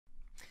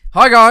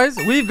Hi guys,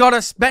 we've got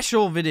a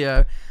special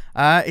video.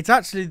 It's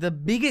actually the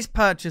biggest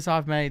purchase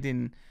I've made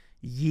in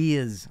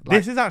years.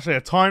 This is actually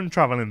a time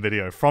traveling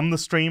video from the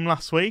stream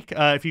last week.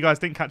 If you guys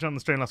didn't catch it on the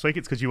stream last week,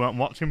 it's because you weren't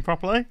watching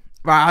properly.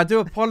 Right, I do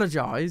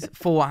apologise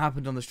for what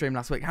happened on the stream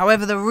last week.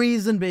 However, the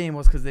reason being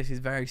was because this is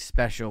very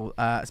special,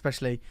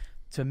 especially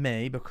to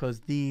me, because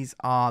these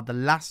are the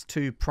last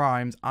two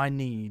primes I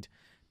need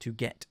to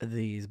get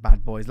these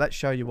bad boys. Let's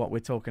show you what we're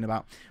talking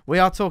about. We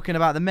are talking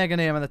about the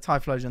Meganium and the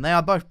Typhlosion. They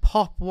are both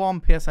Pop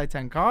 1 PSA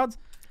 10 cards.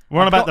 We're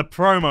on about the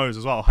promos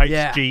as well.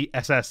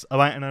 HGSS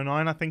 08 and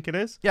 09, I think it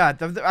is. Yeah,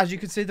 as you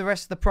can see, the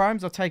rest of the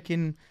primes are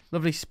taking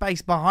lovely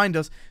space behind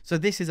us. So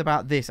this is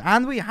about this.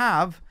 And we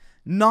have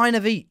 9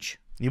 of each.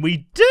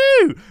 We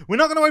do! We're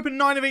not going to open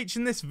 9 of each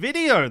in this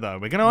video, though.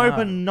 We're going to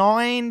open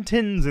 9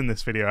 tins in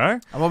this video.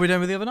 And what are we doing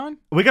with the other 9?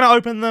 We're going to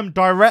open them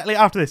directly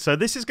after this. So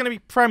this is going to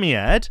be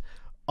premiered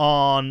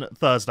on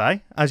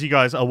Thursday. As you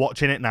guys are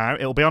watching it now,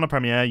 it'll be on a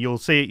premiere. You'll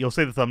see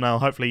the thumbnail.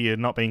 Hopefully you're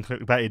not being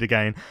clickbaited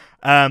again.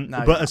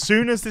 But as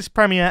soon as this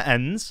premiere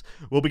ends,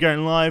 we'll be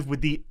going live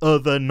with the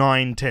other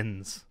 9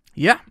 tins.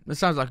 Yeah, that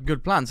sounds like a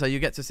good plan. So you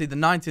get to see the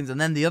 9 tins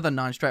and then the other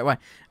 9 straight away.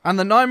 And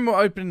the 9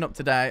 we're opening up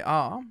today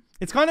are...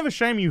 It's kind of a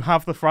shame you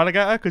have the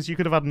Fraligator, because you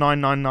could have had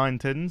 999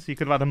 tins. You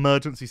could have had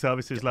emergency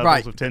services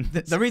levels of tins.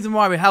 The reason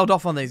why we held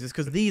off on these is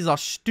because these are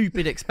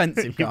stupid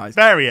expensive, guys.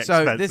 Very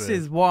expensive. So this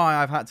is why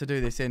I've had to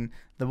do this in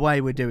the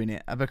way we're doing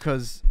it.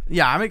 Because,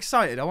 yeah, I'm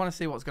excited. I want to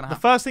see what's going to happen.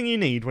 The first thing you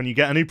need when you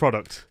get a new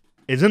product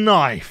is a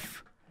knife.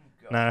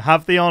 Now,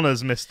 have the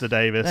honours, Mr.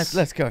 Davis.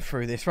 Let's go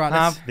through this. Right,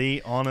 have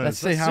the honours. Let's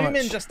see how much. Zoom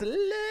in just a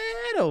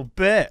little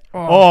bit.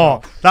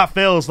 Oh, that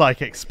feels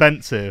like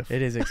expensive.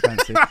 It is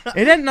expensive.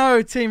 It didn't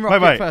know Team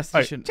Rocket first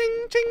edition.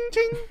 Ching, ching,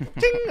 ching,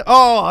 ching.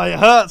 Oh, it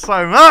hurts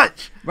so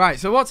much. Right,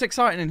 so what's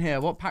exciting in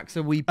here? What packs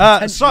have we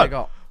potentially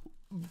got?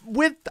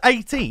 With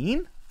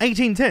 18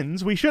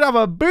 tins, we should have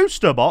a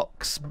booster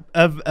box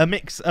of a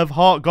mix of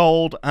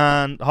HEARTGOLD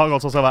and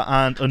HEARTGOLD SOULSILVER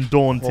and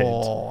Undaunted.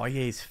 Oh,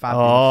 he's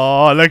fabulous.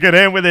 Oh, look at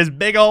him with his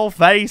big old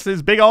face,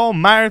 his big old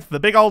mouth, the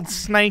big old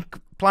snake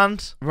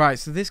plant. Right,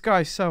 so this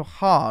guy's so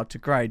hard to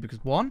grade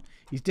because, one,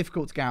 he's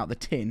difficult to get out the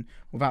tin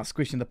without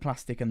squishing the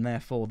plastic and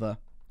therefore the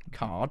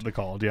card. The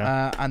card,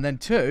 yeah. And then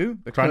two,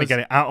 trying to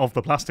get it out of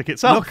the plastic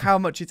itself. Look how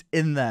much it's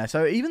in there.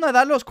 So even though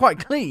that looks quite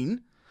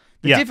clean,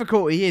 the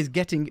difficulty is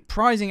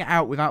prizing it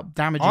out without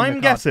damaging the card.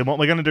 I'm guessing what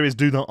we're going to do is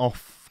do that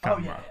off camera.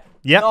 Oh, yeah.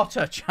 Yep. Not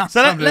a chance.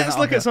 So let's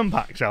look at some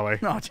packs, shall we?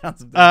 Not a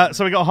chance of doing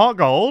so we got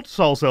HEARTGOLD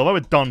SOULSILVER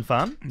with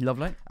Donphan.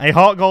 Lovely. A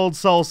HEARTGOLD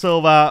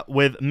SOULSILVER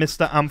with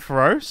Mr.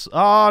 Ampharos.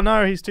 Oh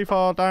no, he's too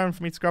far down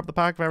for me to grab the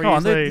pack very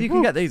easily. You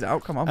can get these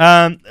out. Come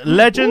on.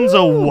 Legends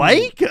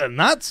Awaken.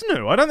 That's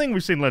new. I don't think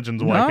we've seen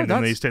Legends Awaken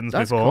in these tins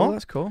before. Cool,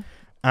 that's cool.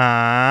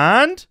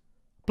 And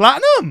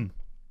Platinum.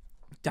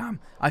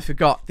 Damn, I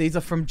forgot. These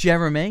are from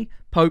Jeremy,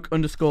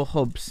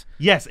 Poke_Hubs.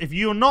 Yes, if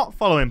you're not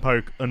following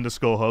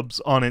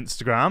Poke_Hubs on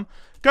Instagram,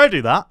 go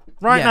do that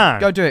now.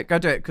 Go do it. Go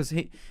do it. Because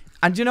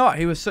and you know what?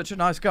 He was such a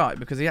nice guy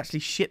because he actually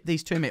shipped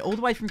these to me all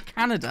the way from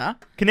Canada.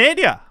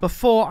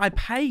 Before I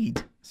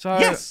paid. So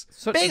yes,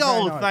 big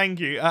old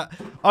thank you.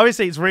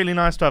 Obviously, it's really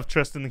nice to have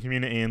trust in the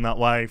community in that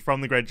way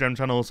from the Great Gem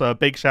channel. So a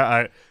big shout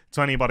out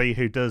to anybody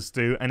who does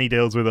do any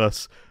deals with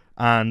us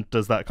and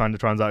does that kind of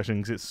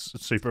transactions. It's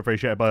super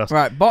appreciated by us.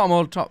 Right, bottom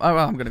or top? Oh,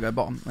 well, I'm going to go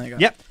bottom. There you go.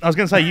 Yep, I was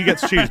going to say you get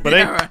to choose, buddy.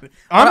 Yeah, right.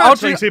 I'm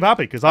actually super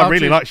happy because I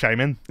really like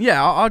shaming.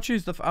 Yeah, I'll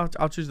choose the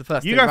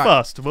first. You go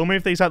first. We'll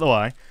move these out of the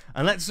way.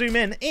 And let's zoom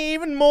in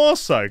even more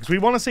so because we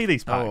want to see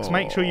these packs.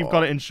 Make sure you've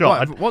got it in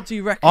shot. What do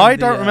you reckon? I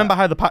don't remember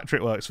how the pack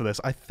trick works for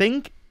this. I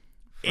think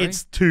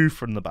it's 2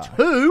 from the back.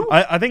 2?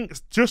 I think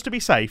just to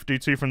be safe, do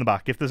 2 from the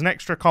back. If there's an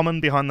extra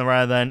common behind the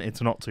rare, then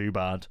it's not too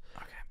bad.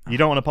 Okay. You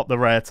don't want to pop the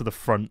rare to the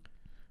front.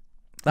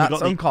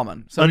 That's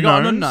uncommon. So we got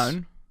an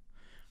unknown.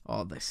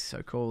 Oh, this is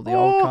so cool. The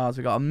old cards.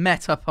 We got a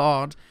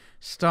Metapod,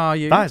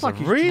 Staryu. That's a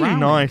really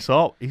nice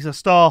op. He's a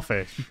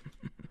starfish.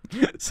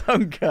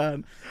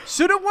 Sunkern.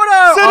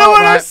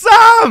 Sudowoodo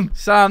Sam!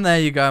 Sam, there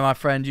you go, my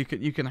friend. You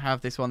can have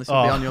this one. This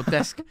will be on your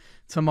desk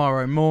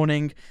tomorrow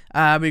morning.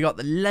 We got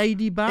the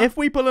Ladybug. If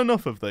we pull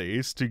enough of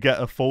these to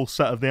get a full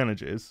set of the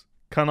energies,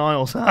 can I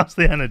also have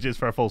the energies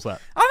for a full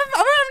set? I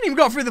haven't even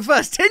got through the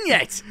first 10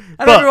 yet.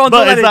 And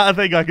but is that a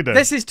thing I can do?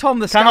 This is Tom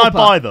the Scalper. Can I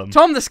buy them?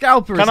 Tom the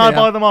Scalper Can I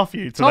buy them off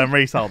you to then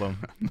resell them?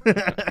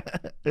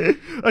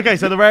 Okay,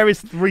 so the rare is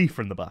 3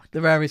 from the back.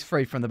 The rare is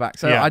 3 from the back.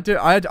 So I do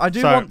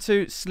want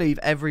to sleeve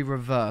every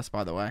reverse,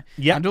 by the way.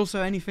 Yeah. And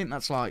also anything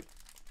that's like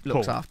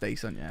looks half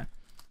decent, yeah.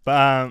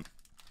 But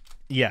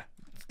yeah,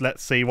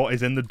 let's see what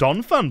is in the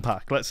Donphan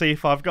pack. Let's see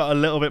if I've got a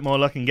little bit more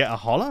luck and get a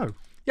holo.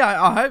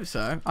 Yeah, I hope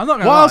so. I'm not going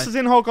to lie. What else is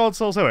in HEARTGOLD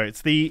SOULSILVER?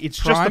 It's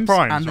just the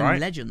primes, and right?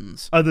 And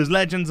Legends. Oh, there's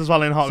Legends as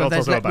well in HEARTGOLD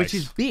SOULSILVR base. Which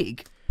is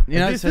big. You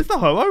know, is this the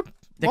holo?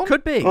 It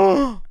could be.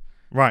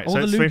 Right, so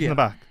it's 3 from the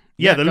back.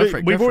 Yeah,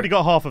 we've already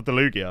got half of the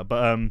Lugia,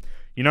 but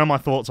you know my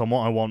thoughts on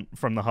what I want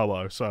from the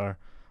Ho-Oh, so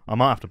I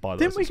might have to buy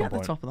those. Didn't we get the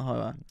top of the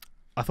Ho-Oh?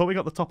 I thought we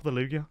got the top of the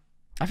Lugia.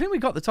 I think we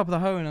got the top of the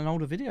Ho in an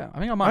older video. I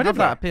think I might have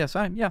that at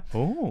PSA. Yeah.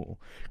 Oh,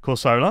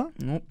 Corsola.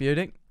 Oh,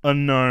 beauty.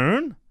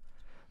 Unknown.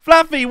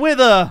 Fluffy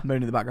Wither. Moon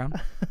in the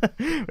background.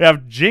 We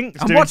have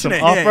Jinx I'm doing watching some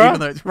it opera. here, even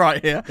though it's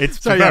right here.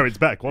 It's so, it's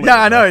better quality.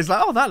 Yeah, I know. It's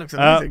like, oh, that looks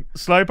amazing.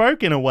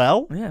 Slowpoke in a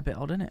well. Yeah, a bit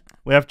odd, isn't it?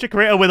 We have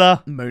Chikorita with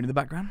a Moon in the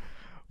background.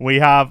 We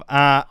have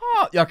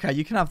Oh, okay,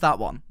 you can have that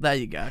one. There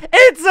you go.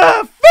 It's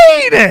a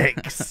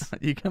Phoenix.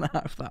 You can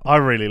have that one. I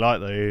really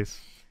like these.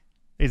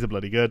 These are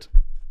bloody good.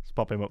 Let's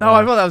pop him up. No, there.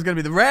 I thought that was going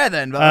to be the rare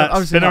then. But I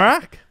was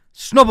Spinarak.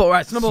 Snubble,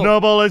 right? Snubble.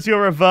 Snubble is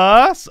your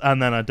reverse,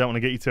 and then I don't want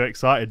to get you too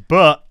excited,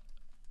 but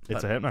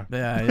it's a Hypno.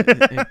 Yeah,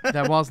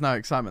 there was no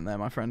excitement there,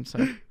 my friend.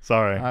 So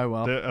sorry. Oh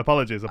well.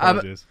 Apologies.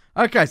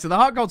 Okay, so the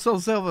Heart Gold Soul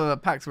Silver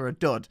packs were a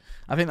dud.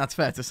 I think that's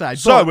fair to say.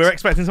 So but we're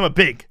expecting something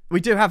big. We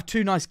do have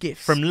 2 nice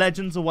gifts From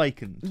Legends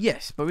Awakened.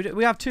 Yes, but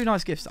we have 2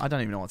 nice gifts. I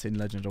don't even know what's in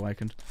Legends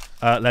Awakened.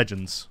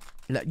 Legends.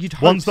 You'd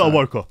hope Ones so. that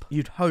woke up.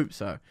 You'd hope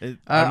so.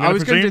 I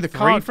was going to do the 3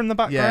 card from the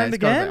background yeah,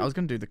 again. I was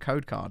going to do the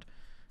code card.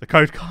 The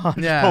code card.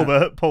 Yeah.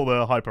 Just pull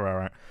the hyper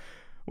arrow out.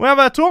 We have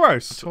a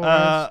Tauros.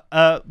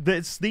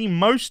 It's the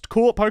most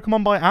caught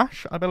Pokemon by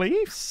Ash, I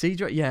believe.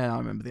 Seadra, yeah, I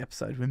remember the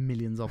episode with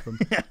millions of them.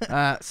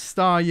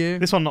 Staryu.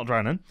 This one not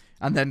drowning.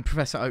 And then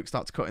Professor Oak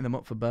starts cutting them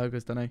up for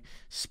burgers, doesn't he?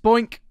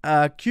 Spoink,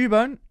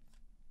 Cubone.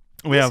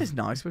 This is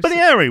nice.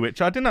 Baneri,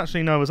 which I didn't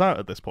actually know was out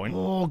at this point.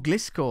 Oh,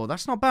 Gliscor.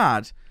 That's not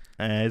bad.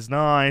 It's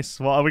nice.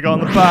 What have we got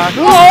on the back?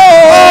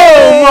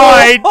 Oh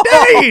my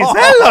days!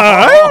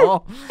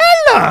 Hello!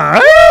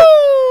 Hello!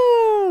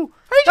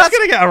 Are you just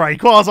going to get a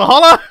Rayquaza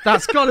Hollow?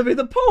 That's got to be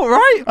the pull,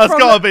 right? That's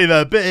got to be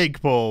the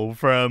big pull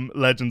from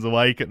Legends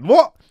Awakened.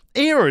 What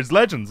era is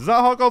Legends? Is that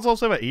Heart Gold Soul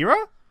Silver era?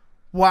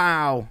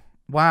 Wow.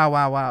 Yeah,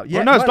 well,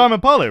 no, it's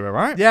Diamond Pearl era,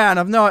 right? Yeah, and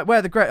I've no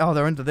where the great. Oh,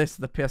 they're under this.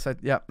 The PSA.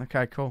 Yep.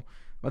 Okay, cool.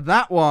 But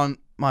that one,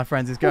 my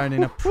friends, is going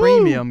in a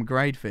premium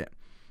grade fit.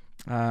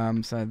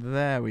 So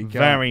there we go.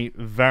 Very,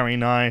 very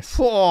nice.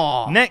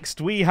 Whoa.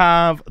 Next, we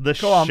have the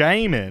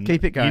Shaman.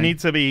 Keep it going. You need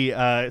to be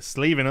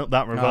sleeving up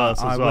that reverse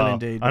as well. I will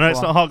indeed. I know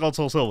it's not Heart Gold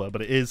Soul Silver,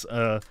 but it is.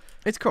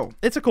 It's cool.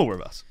 It's a cool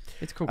reverse.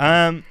 It's cool.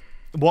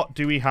 What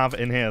do we have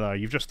in here, though?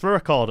 You've just threw a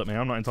card at me.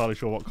 I'm not entirely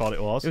sure what card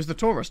it was. It was the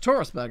Taurus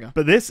burger.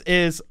 But this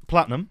is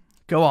Platinum.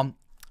 Go on.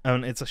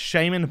 And it's a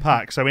Shaman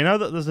pack. So we know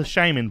that there's a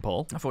Shaman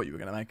pull. I thought you were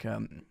going to make...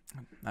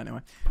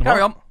 Anyway.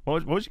 Carry on.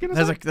 What was you going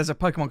to say? There's a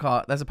Pokemon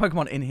card. There's a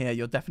Pokemon in here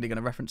you're definitely going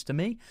to reference to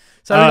me.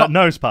 So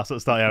Nose Pass at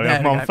the start. Yeah, we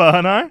have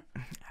Monferno.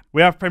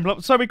 We have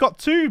Prinplup. So we got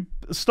 2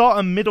 start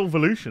and mid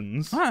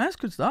evolutions. Oh, that's a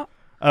good start.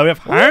 We have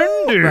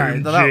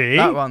Houndoom.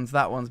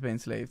 That one's being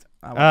sleeved.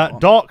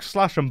 Dark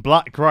Slash and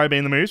Black Cry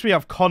being the moves. We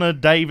have Connor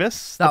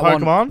Davis, the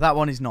Pokemon. That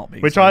one is not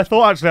being which sleeved. I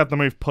thought actually had the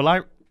move Pull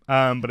Out.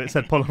 But it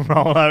said pull and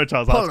roll out, which I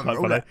was like, that's quite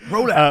funny.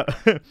 Roll out.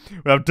 We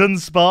have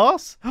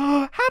Dunsparce.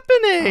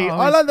 Happiny!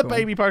 I like the cool.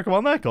 baby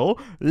Pokemon, they're cool.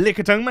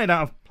 Lickitung made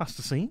out of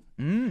plasticine.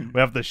 We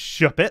have the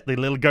Shuppet, the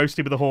little ghosty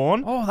with the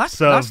horn. Oh, that's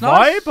Survivor.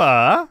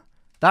 nice.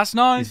 That's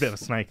nice. He's a bit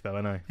of a snake, though,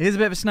 I know. He is a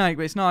bit of a snake,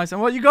 but it's nice.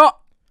 And what you got?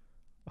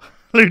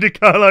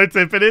 Ludicolo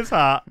tip in his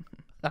hat.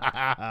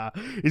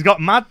 He's got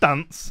Mad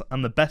Dance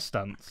and the Best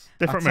Dance.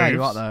 Different I'll moves. tell you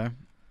what, though.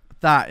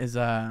 That is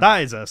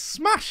a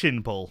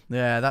smashing pull.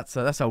 Yeah, that's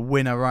a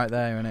winner right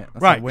there, isn't it?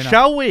 That's right, a winner.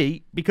 shall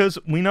we, because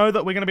we know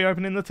that we're going to be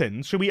opening the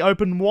tins, should we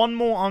open one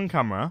more on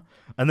camera,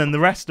 and then the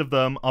rest of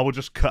them I will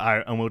just cut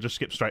out, and we'll just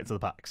skip straight to the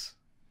packs?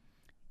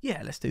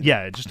 Yeah, let's do that.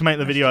 Yeah, just to make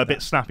the video a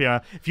bit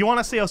snappier. If you want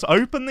to see us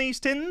open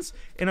these tins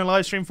in a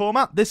live stream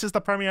format, this is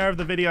the premiere of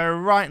the video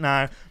right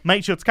now.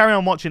 Make sure to carry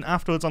on watching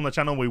afterwards on the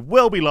channel. We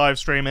will be live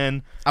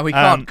streaming. And we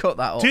can't cut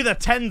that off. To the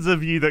tens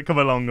of you that come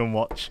along and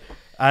watch.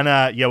 And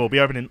yeah, we'll be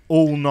opening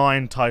all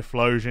 9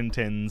 Typhlosion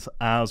tins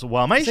as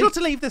well. Make sure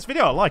to leave this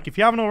video a like if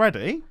you haven't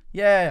already.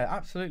 Yeah,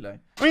 absolutely.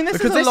 I mean, this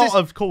is a lot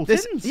of cool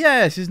tins.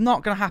 Yeah, this is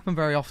not going to happen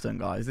very often,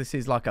 guys. This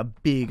is like a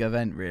big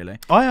event, really.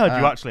 I heard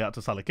you actually had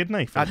to sell a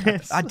kidney for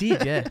this. I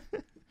did, yeah.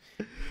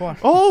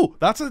 Oh,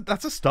 that's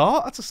a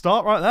start. That's a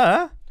start right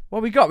there.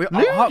 What we got?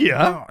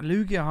 Lugia.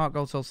 Lugia, Heart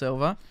Gold Soul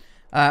Silver.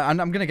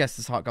 And I'm going to guess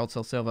this Heart Gold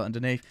Soul Silver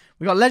underneath.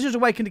 We got Legends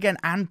Awakened again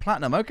and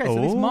Platinum. Okay,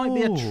 so this might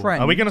be a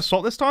trend. Are we going to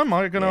swap this time? Am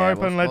I going to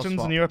open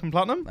Legends and you open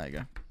Platinum? There you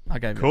go. I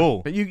gave you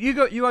cool. But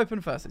you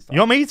open first this time. You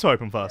want me to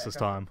open first this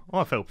time? Oh,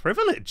 I feel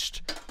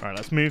privileged. All right,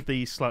 let's move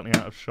these slightly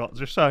out of shot,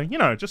 just so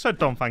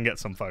Donphan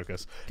gets some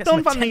focus.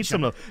 Donphan needs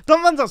some love.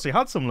 Donphan's actually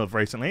had some love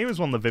recently. He was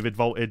one of the Vivid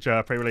Voltage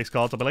pre-release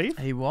cards, I believe.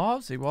 He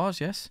was,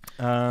 yes.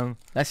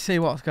 Let's see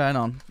what's going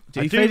on.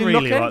 I do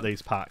really like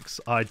these packs.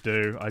 I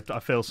do. I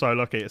feel so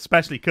lucky,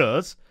 especially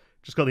because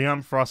just got the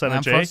Ampharos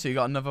energy. So you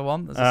got another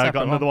one? Got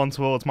another one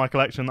towards my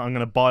collection that I'm going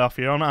to buy off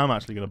you. I'm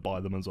actually going to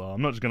buy them as well.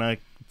 I'm not just going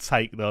to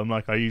take them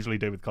like I usually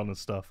do with Connor's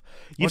stuff.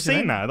 You've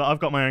seen now that I've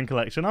got my own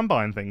collection. I'm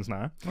buying things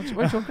now. What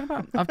are you talking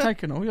about? I've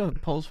taken all your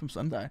pulls from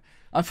Sunday.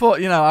 I thought,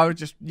 I would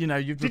just, you've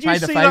repaid the favour. Did you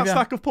see that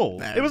stack of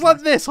pulls? It was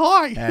like this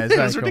high. Yeah, it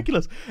was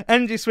ridiculous.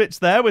 Energy switch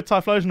there with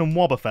Typhlosion and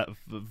Wobbuffet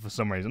for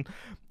some reason.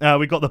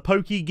 We got the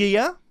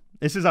Pokegear.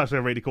 This is actually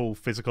a really cool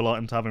physical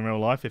item to have in real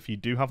life if you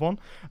do have one.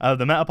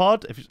 The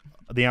Metapod,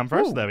 the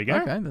Ampharos, there we go.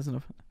 Okay, there's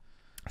enough.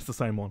 It's the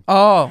same one.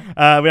 Oh.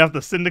 We have the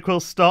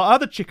Cyndaquil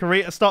starter, the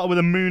Chikorita starter with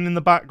a moon in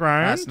the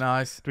background. That's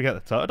nice. We get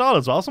the Totodile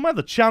as well. So we have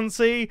the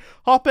Chansey,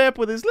 Hoppip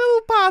with his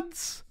little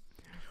pads.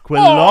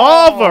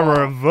 Quilava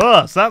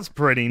reverse. That's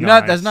pretty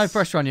nice. No, there's no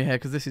pressure on you here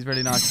because this is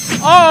really nice.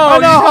 Oh,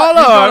 you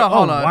got a Oh,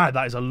 holo. wow,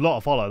 that is a lot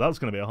of holo. That's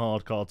going to be a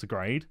hard card to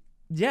grade.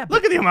 Yeah,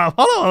 Look at the amount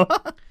of holo.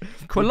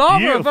 Quilava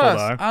Beautiful, reverse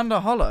though. and a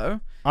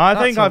holo. I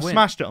think I've win.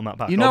 smashed it on that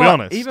pack, You know I'll be what?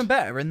 honest. Even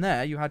better, in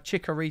there you had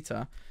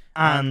Chikorita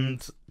and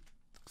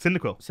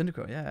Cyndaquil.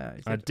 Cyndaquil. Yeah,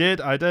 I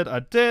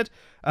did.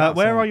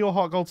 Where are your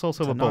Heart Gold Soul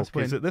Silver nice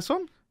bulk? Is win. it this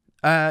one?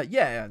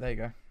 yeah, there you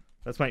go.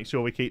 Let's make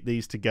sure we keep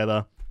these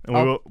together. And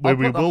I'll we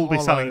put the will be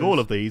selling holos. all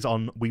of these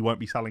on we won't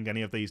be selling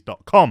any of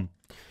these.com.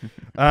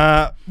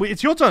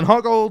 It's your turn.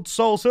 Heart Gold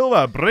Soul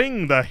Silver.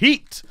 Bring the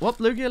heat. What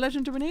Lugia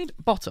Legend do we need?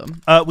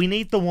 Bottom. We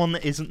need the one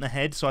that isn't the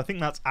head, so I think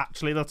that's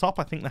actually the top.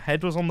 I think the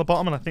head was on the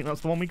bottom, and I think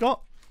that's the one we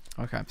got.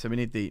 Okay, so we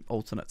need the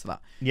alternate to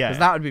that. Yeah. Because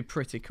that would be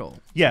pretty cool.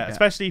 Yeah, Okay.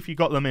 especially if you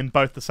got them in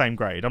both the same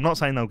grade. I'm not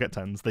saying they'll get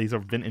 10s. These are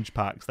vintage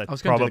packs. They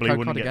was gonna do the probably code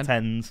wouldn't card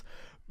get 10s.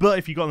 But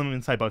if you got them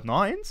in, say, both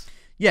 9s...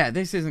 Yeah,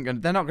 this isn't going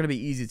to... They're not going to be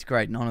easy to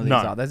grade. None of these No.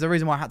 are. There's a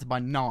reason why I had to buy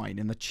 9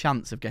 in the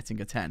chance of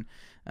getting a 10.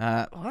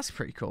 Well, that's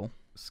pretty cool.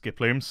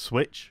 Skiploom,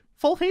 Switch,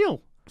 Full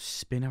Heal.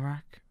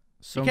 Spinarak.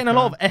 You're getting a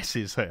lot of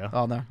S's here.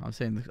 Oh, no. I'm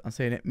seeing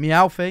it.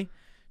 Meowthie.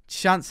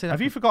 Chansey.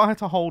 Have you forgot how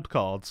to hold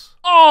cards?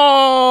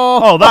 Oh!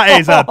 Oh, that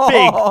is a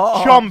big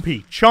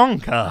chompy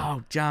chonker.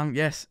 Oh, jam.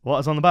 Yes. What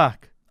is on the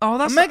back? Oh,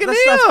 that's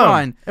Meganium.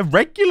 fine. A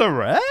regular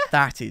rare?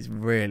 That is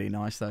really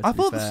nice, though. I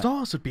thought the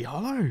stars would be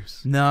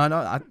hollows.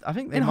 No, I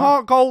think they In might.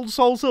 Heart Gold,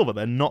 Soul Silver,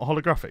 they're not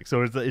holographics,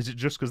 or is it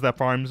just because they're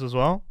primes as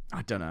well?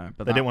 I don't know,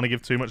 but They didn't want to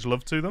give too much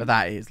love to them. But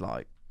that is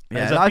like,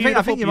 It's yeah. a I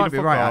beautiful, think you might be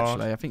beautiful right. card.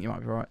 Actually, I think you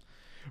might be right.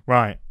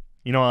 Right.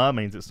 You know what that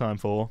means? It's time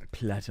for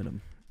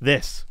Platinum.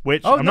 this,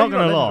 which Oh, I'm no, not you got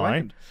going to Legend lie.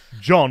 Awakened.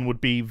 John would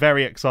be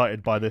very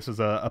excited by this as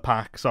a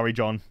pack. Sorry,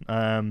 John.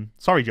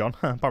 Sorry, John.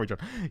 Sorry, John.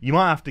 You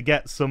might have to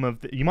get some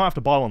of. You might have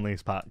to buy one of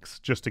these packs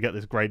just to get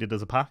this graded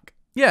as a pack.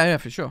 Yeah,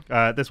 for sure.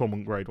 This one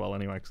wouldn't grade well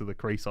anyway because of the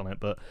crease on it,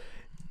 but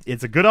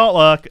it's a good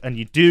artwork, and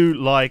you do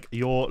like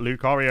your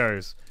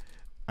Lucarios.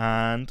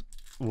 And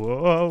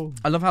whoa,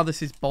 I love how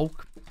this is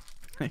bulk.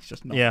 It's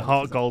just not. yeah, bulk,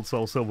 Heart is it? Gold,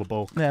 Soul Silver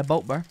bulk. Yeah,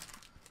 bulk, bro.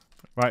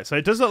 Right, so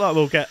it does look like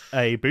we'll get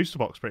a booster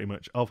box pretty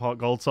much of Heart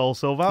Gold, Soul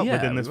Silver Yeah,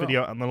 within this we will.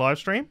 video and the live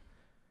stream.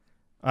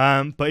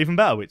 But even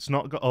better, it's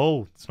not got.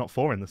 Oh, it's not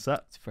 4 in the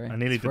set. It's free. I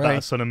nearly It's did free. that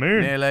as Sun and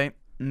Moon.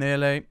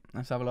 Nearly.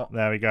 Let's have a look.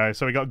 There we go.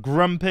 So we got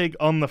Grumpig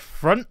on the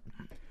front.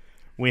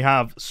 We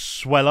have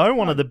Swellow,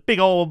 one of the big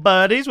old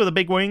birdies with a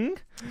big wing.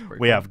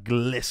 We have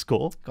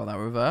Gliscor. Got that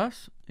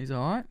reverse. He's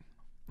all right.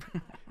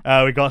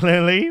 We got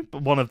Lily,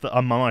 one of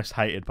my most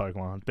hated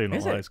Pokemon. I do not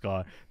Is like it? this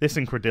guy. This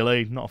and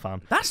Credilli, not a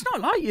fan. That's not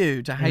like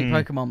you to hate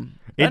Pokemon.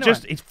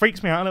 It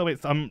freaks me out a little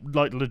bit. I'm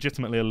like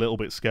legitimately a little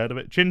bit scared of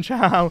it.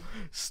 Chinchou,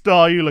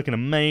 Staryu looking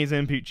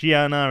amazing.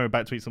 Poochyena, we're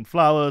about to eat some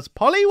flowers.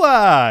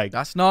 Poliwag.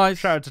 That's nice.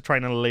 Shout out to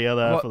Trainer Leah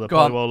there for the Go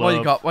on. Poliwag What you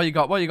love. got? What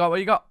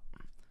you got?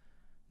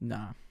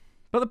 No.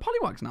 But the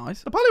Poliwag's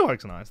nice. The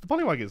Poliwag's nice. The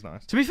Poliwag is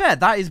nice. To be fair,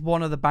 that is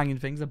one of the banging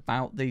things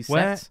about these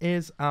Where sets.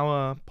 is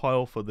our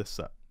pile for this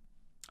set?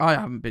 I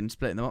haven't been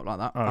splitting them up like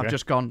that. Okay. I've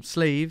just gone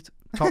sleeved,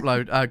 top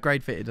load,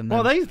 grade fitted, and then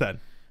What are these then?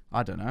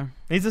 I don't know.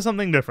 These are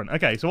something different.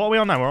 Okay, so what are we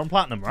on now? We're on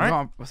Platinum,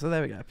 right? So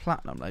there we go,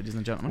 platinum, ladies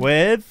and gentlemen.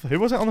 With, who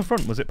was it on the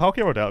front? Was it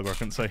Palkia or Delga? I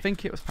couldn't see. I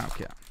think it was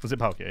Palkia. Was it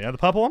Palkia, yeah? The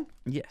purple one?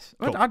 Yes.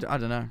 Cool. I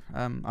don't know.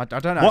 I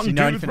don't One, actually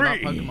know two, anything about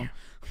three.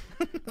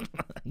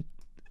 Pokemon.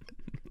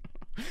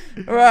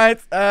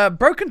 Right.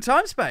 Broken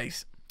time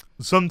space.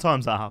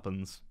 Sometimes that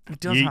happens. It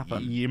does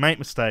happen. You make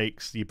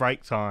mistakes, you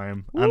break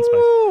time and space.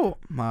 Woo!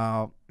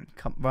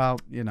 Well,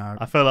 you know.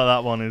 I feel like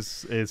that one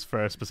is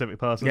for a specific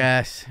person.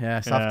 Yes.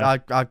 Yeah.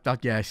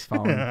 Yes,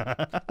 fine.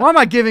 Why am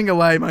I giving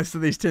away most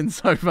of these tins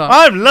so far?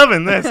 I'm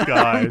loving this,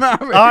 guys.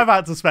 Married. I've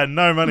had to spend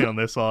no money on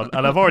this one,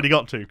 and I've already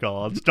got 2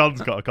 cards.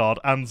 John's got a card,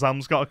 and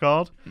Sam's got a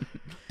card.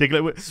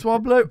 Diglett.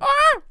 Swablu.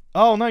 Ah!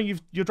 Oh no,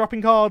 you're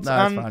dropping cards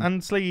No, it's fine.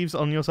 and sleeves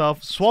on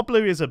yourself.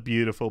 Swablu is a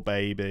beautiful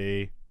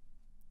baby.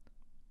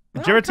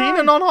 Okay.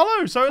 Giratina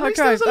non-hollow, so at least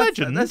there's a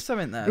legend. There's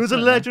something there. It was a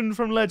legend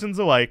from Legends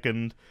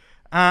Awakened.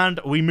 And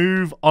we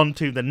move on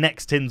to the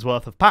next tin's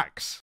worth of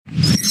packs.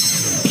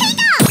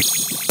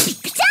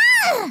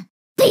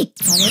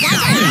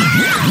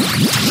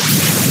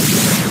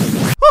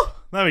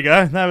 There we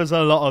go. There was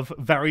a lot of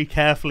very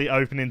carefully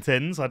opening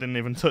tins. I didn't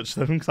even touch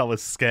them because I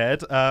was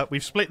scared.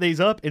 We've split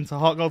these up into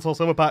Heart Gold, Soul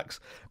Silver packs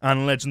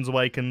and Legends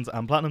Awakens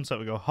and Platinum. So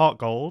we go Heart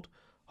Gold,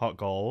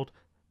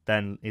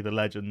 then either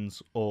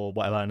Legends or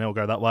whatever, and it'll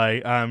go that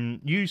way.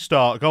 You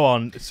start. Go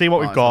on. See what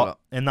we've Right, so got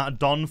in that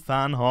Don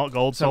Fan Heart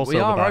Gold, So Soul we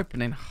Silver are pack.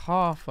 opening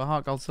half a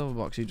Heart Gold Silver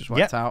box you just worked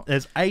Yep, out.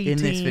 there's 18 in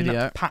this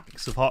video.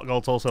 packs of Heart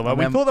Gold, Soul Silver. And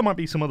We then thought there might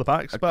be some other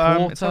packs, a but it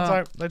quarter- turns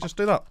out they just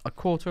do that. A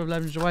quarter of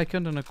Legends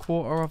Awakened and a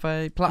quarter of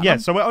a Platinum. Yeah,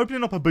 so we're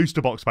opening up a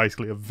booster box,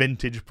 basically, of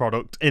vintage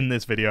product in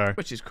this video,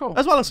 Which is cool.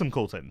 as well as some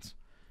cool tins.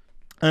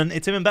 And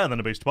it's even better than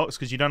a booster box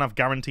because you don't have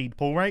guaranteed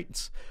pull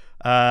rates,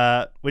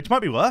 which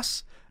might be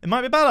worse. It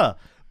might be better.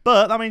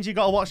 But that means you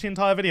got to watch the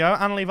entire video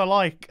and leave a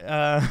like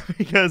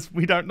because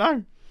we don't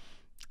know.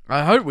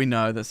 I hope we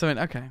know that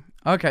something.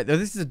 Okay.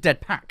 This is a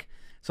dead pack,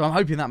 so I'm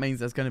hoping that means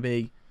there's going to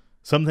be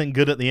something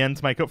good at the end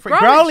to make up for it.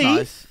 Growly. Growly.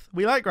 Nice.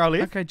 We like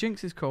Growly. Okay,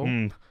 Jinx is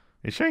cool.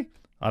 Is she?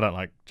 I don't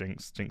like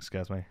Jinx. Jinx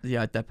scares me.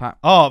 Yeah, dead pack.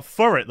 Oh,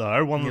 for it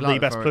though, one of like the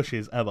best Furret.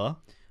 plushies ever.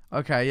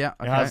 Okay, yeah.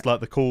 Okay. It has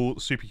like the cool,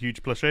 super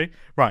huge plushie.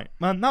 Right,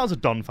 man, that was a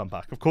Don fan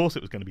pack. Of course,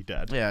 it was going to be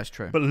dead. Yeah, it's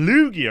true. But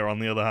Lugia, on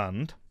the other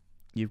hand,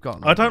 You've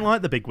got. I don't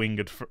like the big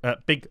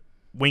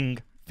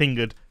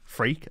wing-fingered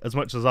freak as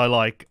much as I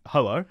like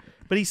Ho-Oh,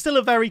 but he's still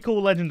a very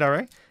cool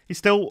legendary. He's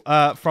still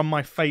from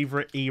my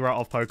favourite era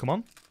of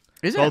Pokemon.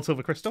 Is Gold, it?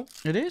 Silver, Crystal.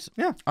 It is?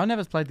 Yeah. I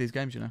never played these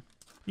games, you know.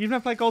 You've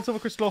never played Gold, Silver,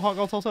 Crystal, or Heart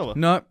Gold, Soul Silver?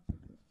 No.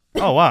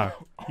 Oh, wow.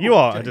 You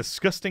are a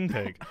disgusting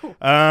pig.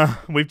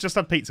 We've just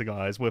had pizza,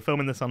 guys. We're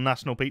filming this on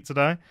National Pizza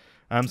Day,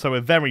 so we're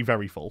very,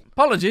 very full.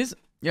 Apologies.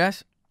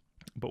 Yes.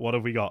 But what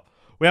have we got?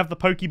 We have the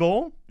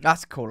Pokeball.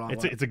 That's cool.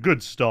 It's a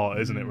good start,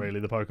 isn't it, really,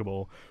 the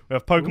Pokeball? We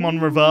have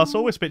Pokemon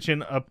Reversal. We're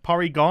pitching a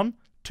Porygon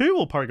 2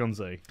 or Porygon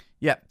Z?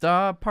 Yeah,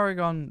 the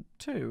Porygon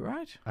 2,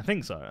 right? I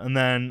think so. And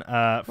then,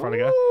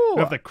 Froligo. We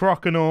have the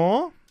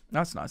Croconaw.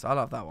 That's nice. I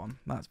love that one.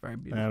 That's very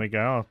beautiful. There we go.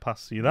 I'll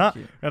pass you that.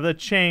 Thank We have the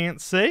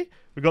Chansey.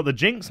 We've got the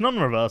Jinx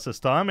non-reverse this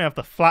time. We have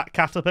the Flat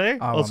Caterpie,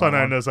 I want also that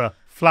known one. as a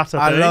Flatterpie.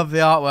 I love the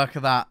artwork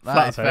of that.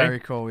 That is Flatterpie. very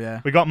cool,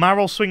 yeah. We got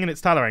Marill swinging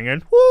its tail around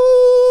going,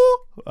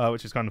 woo,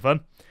 which is kind of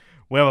fun.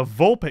 We have a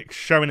Vulpix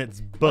showing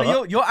its butt.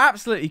 Well, you're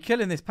absolutely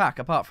killing this pack,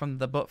 apart from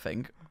the butt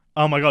thing.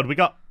 Oh my god, we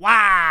got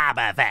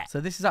Wobbuffet. So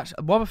this is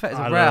actually... Wobbuffet is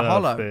a rare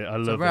holo. I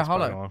love a rare this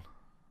holo.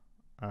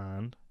 Pokemon.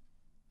 And...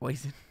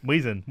 Weezing.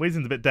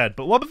 Weezing's a bit dead,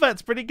 but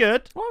Wobbuffet's pretty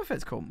good.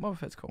 Wobbuffet's cool.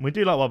 We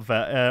do like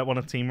Wobbuffet, one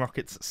of Team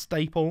Rocket's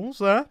staples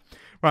there.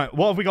 Right,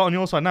 what have we got on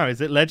your side now?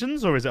 Is it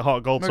Legends or is it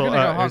Heart Gold? We're going to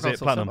go or is it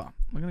Platinum? Silver.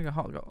 We're going to go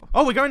Heart Gold.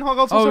 Oh, we're going Heart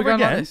Gold Silver we're going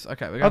again? like this?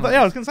 Okay, we're going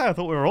I was going to say, I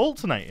thought we were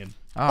alternating.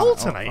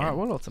 Alternating? All right,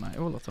 we'll alternate.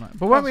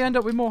 But won't we end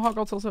up with more Heart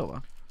Gold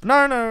Silver?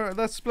 No,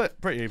 they're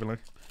split pretty evenly.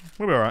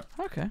 We'll be alright.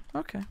 Okay.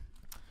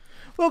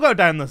 We'll go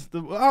down the...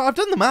 I've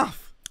done the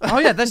math. Oh,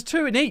 yeah, there's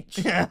 2 in each.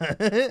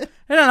 It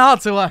ain't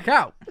hard to work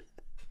out.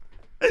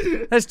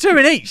 There's 2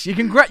 in each. You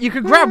can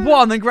grab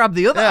one, then grab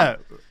the other. Yeah.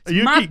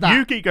 You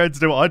keep going to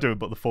do what I do,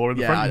 but the 4 in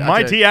the front.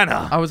 Mighty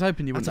Anna. I was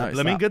hoping you would notice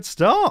that. Good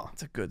start.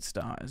 It's a good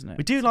start, isn't it?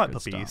 We do like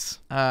puppies.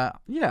 Yeah,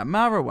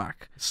 Marowak.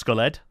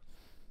 Skullhead.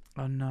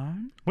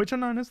 Unknown. Which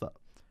unknown is that?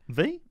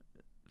 V?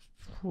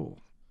 Ooh.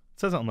 It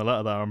says it on the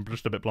letter there. I'm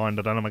just a bit blind.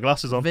 I don't have my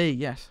glasses on. V,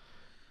 yes.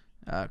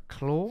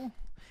 Claw.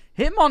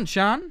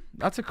 Hitmonchan.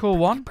 That's a cool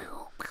one.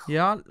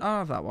 Yeah, I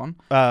have that one.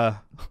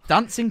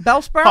 Dancing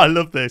Bellsprout. I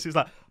love this. It's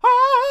like,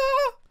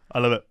 I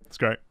love it. It's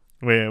great.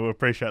 We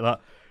appreciate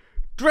that.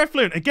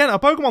 Drifloon, again, a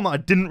Pokemon that I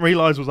didn't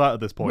realise was out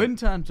at this point. Wind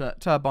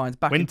Turbines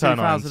back in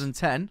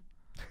 2010.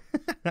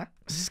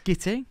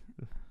 Skitty.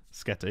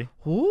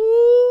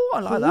 Ooh, I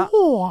like that.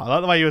 I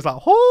like the way you was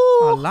like,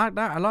 oh. I like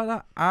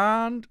that.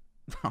 And,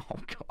 oh,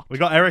 God. We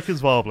got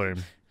Erica's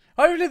Warbloom.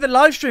 Hopefully the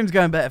live stream's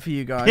going better for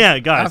you guys. Yeah,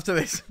 guys. After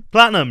this.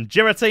 Platinum,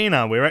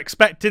 Giratina. We're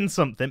expecting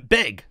something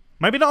big.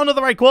 Maybe not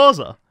another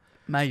Rayquaza.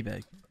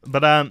 Maybe.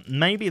 But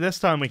maybe this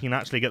time we can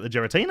actually get the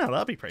Giratina.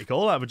 That'd be pretty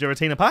cool. Have a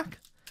Giratina pack.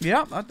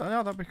 Yeah,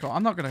 that'd be cool.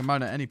 I'm not going to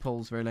moan at any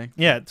pulls, really.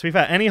 Yeah, to be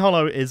fair, any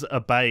holo is a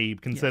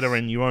babe,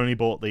 considering you only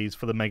bought these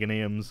for the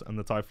Meganiums and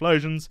the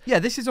Typhlosions. Yeah,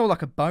 this is all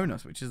like a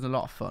bonus, which is a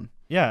lot of fun.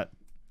 Yeah.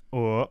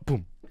 Or,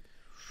 boom.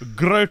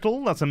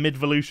 Grotle, that's a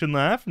Midvolution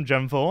there from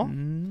Gen 4.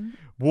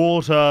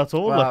 War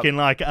Turtle, looking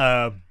like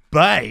a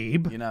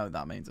babe. You know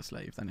that means a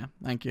sleeve, then, yeah.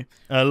 Thank you.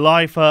 A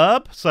Life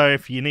Herb, so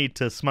if you need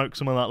to smoke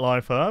some of that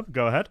Life Herb,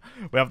 go ahead.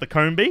 We have the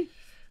Combee.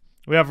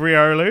 We have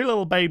Riolu,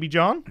 little baby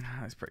John.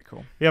 That's pretty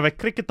cool. We have a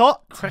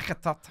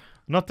Cricketot.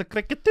 Not the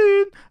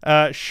Cricketoon.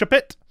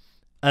 Shuppet.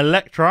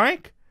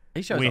 Electrike.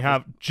 We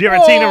have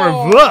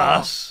Giratina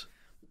Reverse.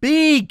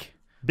 Big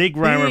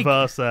rare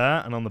reverse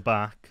there. And on the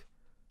back,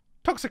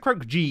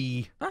 Toxicroak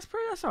G. That's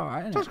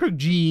alright, isn't it? Toxicroak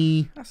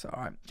G. That's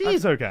alright. G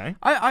is okay.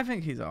 I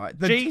think he's alright.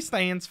 G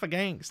stands for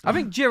gangster. I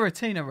think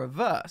Giratina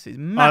Reverse is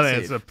massive. I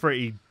think it's a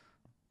pretty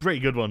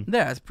good one.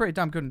 Yeah, it's pretty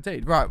damn good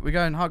indeed. Right, we're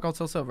going Heart Gold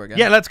Soul Silver again.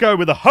 Yeah, let's go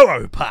with the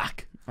Ho-Oh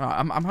pack. Right,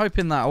 I'm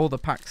hoping that all the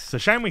packs... It's a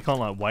shame we can't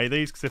like weigh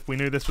these, because if we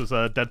knew this was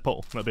a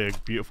Deadpool, that'd be a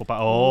beautiful pack.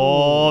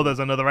 Oh, there's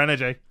another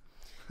energy.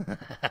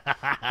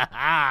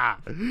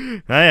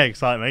 They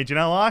excite me. Do you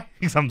know why?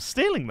 Because I'm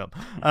stealing them.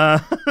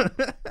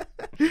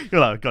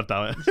 You're like, God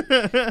damn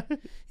it.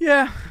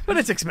 Yeah, but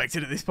it's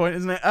expected at this point,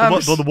 isn't it?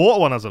 The water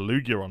one has a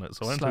Lugia on it,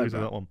 so I won't lose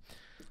that one.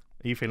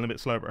 Are you feeling a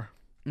bit slow, bro?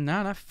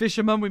 No.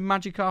 Fisherman with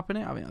Magikarp in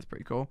it. I think that's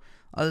pretty cool.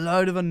 A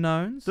load of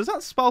unknowns. Does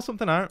that spell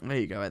something out? There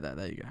you go.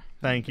 There you go.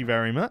 Thank you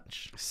very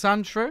much.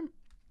 Sandshrew.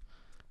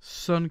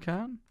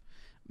 Suncan.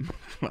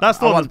 That's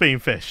the one that's being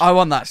fished. I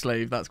want that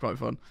sleeve. That's quite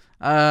fun.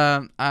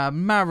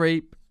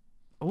 Mareep.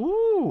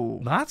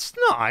 Ooh. That's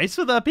nice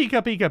with a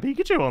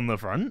Pikachu on the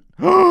front.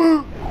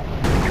 You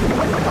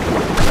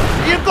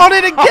got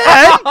it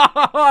again!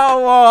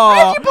 Oh,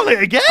 how did you pull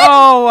it again?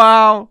 Oh,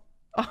 wow.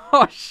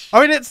 Oh,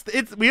 I mean,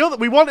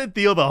 we wanted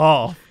the other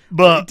half.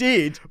 But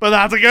did. But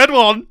that's a good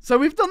one. So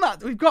we've done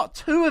that. We've got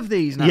 2 of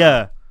these now.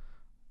 Yeah.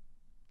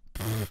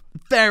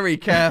 Very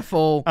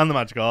careful. And the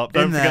Magikarp.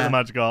 Don't forget the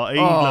Magikarp. He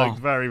looks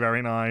very,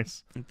 very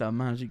nice. The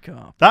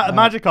Magikarp. That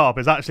Magikarp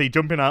is actually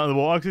jumping out of the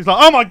water because he's like,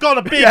 oh my god,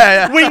 a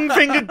big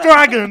wing-fingered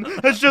dragon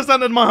has just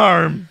entered my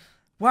home.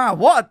 Wow,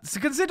 what? So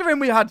considering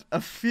we had a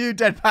few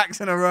dead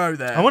packs in a row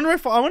there. I wonder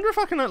if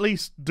I can at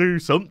least do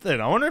something.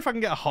 I wonder if I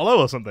can get a holo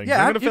or something. Yeah,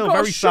 I'm going to feel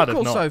very sad if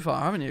not. so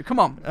far, haven't you? Come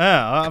on.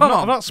 Yeah, I've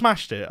not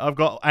smashed it. I've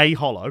got a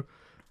holo.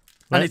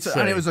 And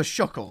it was a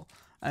shuckle.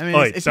 I mean,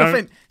 it's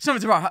nothing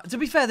to write. To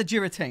be fair, the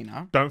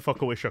Giratina. Don't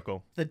fuck with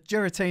Shuckle. The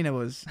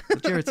Giratina's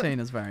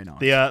very nice.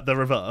 The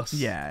reverse.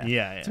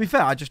 Yeah. To be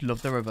fair, I just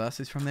love the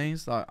reverses from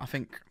these. Like, I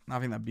think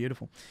they're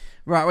beautiful.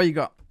 Right, what you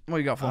got? What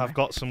you got for me? I've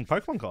got some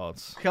Pokemon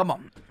cards. Come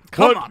on.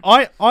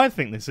 I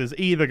think this is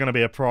either going to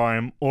be a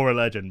Prime or a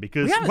Legend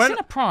because we haven't seen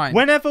a Prime.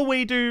 Whenever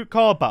we do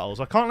card battles,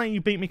 I can't let you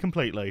beat me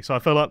completely. So I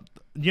feel like,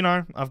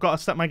 I've got to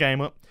step my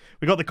game up.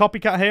 We got the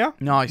Copycat here.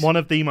 Nice. One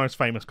of the most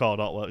famous card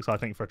artworks, I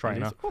think, for a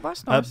trainer. Oh,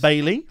 that's nice.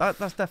 Bailey. That's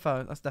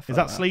defo. Is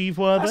that sleeve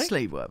worthy? That's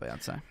sleeve worthy,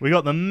 I'd say. We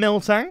got the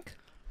Miltank.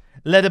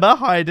 Ledibur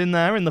hiding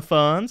there in the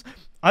ferns.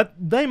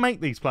 They make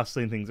these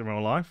plasticine things in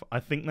real life. I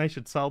think they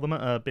should sell them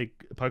at a big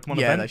Pokemon event.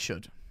 Yeah, they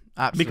should.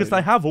 Absolutely. Because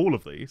they have all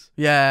of these.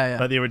 Yeah.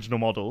 Like the original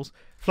models.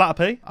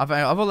 Flatterpy. I've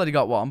already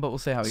got one, but we'll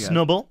see how we go.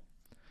 Snubble.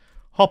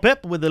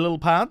 Hoppip with the little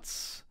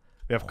pads.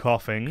 We have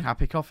Coughing.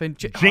 Happy Coughing.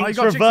 Jinx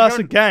reverse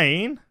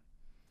again.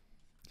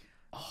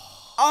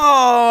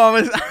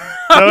 Oh,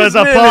 there was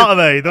a part of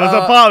me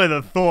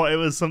that thought it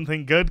was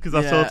something good because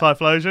I saw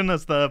Typhlosion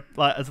as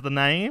the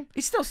name.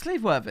 He's still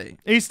sleeve worthy.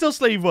 He's still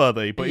sleeve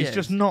worthy, but he's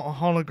just not a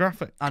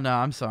holographic. I know.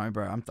 I'm sorry,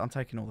 bro. I'm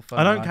taking all the fun.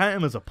 I don't count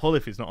him as a pull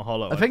if he's not a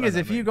holo. The thing is,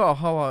 if you got a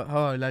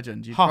holo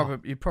legend,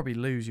 you'd probably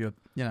lose your.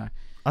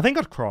 I think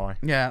I'd cry.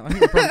 Yeah,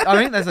 I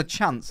think there's a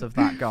chance of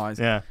that, guys.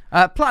 Yeah.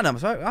 Platinum.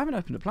 So I haven't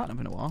opened a platinum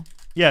in a while.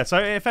 Yeah. So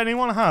if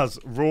anyone has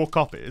raw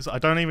copies, I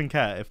don't even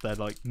care if they're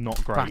like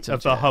not great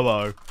of the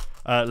Ho-Oh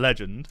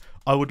legend.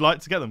 I would like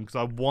to get them because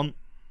I want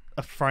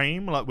a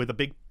frame like with a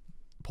big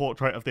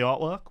portrait of the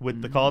artwork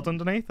with the cards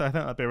underneath. I think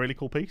that'd be a really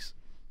cool piece.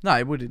 No,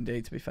 it would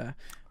indeed. To be fair.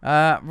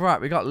 Right,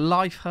 we got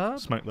Life Herb.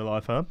 Smoke the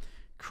Life Herb.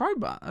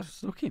 Crobat.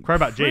 That's looking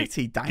Crobat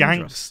pretty dangerous.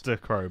 Gangster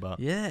Crobat.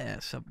 Yeah.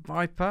 So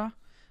Viper.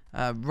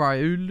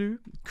 Ryulu,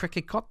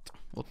 Cricket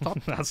or Tot.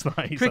 That's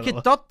nice.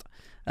 Cricket Dot,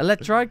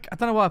 Electrike. I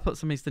don't know why I put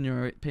some Eastern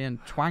European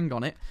twang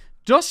on it.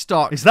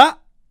 Dustox. Is that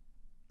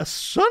a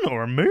sun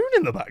or a moon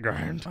in the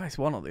background? Oh, it's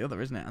one or the other,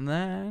 isn't it? And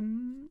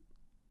then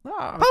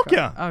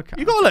Palkia. Okay.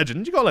 You got a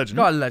legend. Got a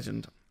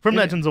legend from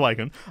Legends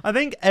Awakened. I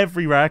think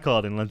every rare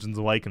card in Legends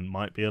Awakened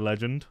might be a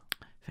legend.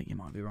 I think you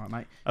might be right,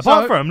 mate.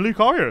 Apart from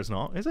Lucario, is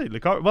not, is he?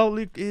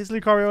 Is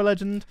Lucario a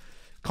legend?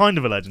 Kind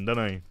of a legend,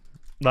 don't he?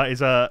 Like,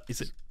 he's a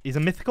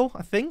mythical,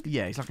 I think.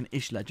 Yeah, he's like an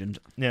ish legend.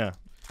 Yeah.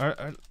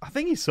 I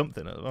think he's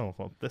something. Oh,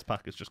 well, this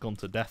pack has just gone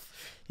to death.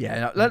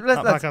 Yeah,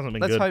 pack hasn't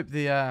been let's good. hope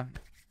the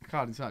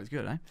card inside is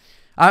good, eh?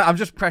 I'm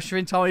just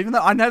pressuring Tom, even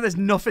though I know there's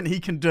nothing he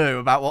can do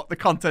about what the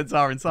contents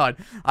are inside.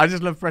 I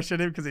just love pressuring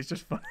him because it's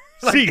just fun.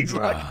 Well,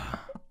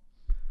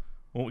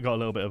 we got a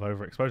little bit of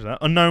overexposure there.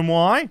 Unknown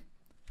why.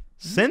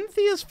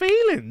 Cynthia's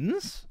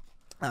Feelings.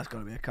 That's got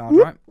to be a card,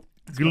 right?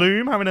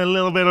 Gloom having a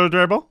little bit of a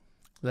dribble.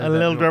 A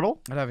little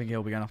dribble. I don't think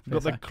he'll be going off.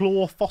 Got the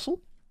Claw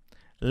Fossil.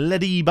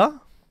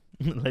 Lediba.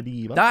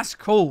 That's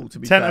cool, to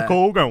be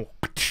Tentacle fair.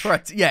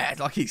 going. Yeah,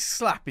 like he's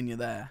slapping you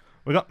there.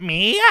 We got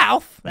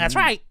Meowth. That's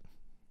right.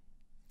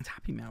 It's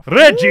Happy Mouth.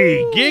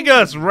 Reggie.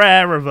 Gigas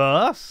Rare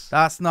Reverse.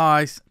 That's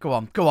nice. Go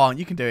on.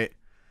 You can do it.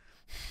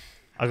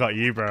 I got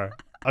you, bro.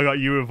 I got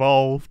you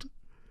evolved.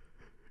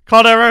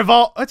 Connor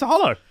evolved. It's a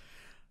holo.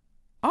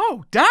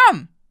 Oh,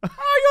 damn.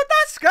 Oh,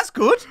 that's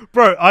good.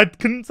 Bro, I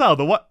couldn't tell.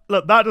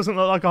 Look, that doesn't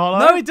look like a holo.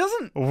 No, it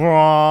doesn't.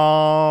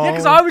 Wrong. Yeah,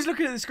 because I was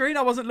looking at the screen.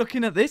 I wasn't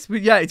looking at this.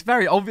 But yeah, it's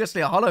very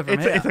obviously a holo from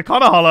here. It's a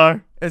Connor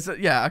holo.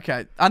 Yeah,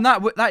 okay. And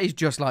that is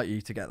just like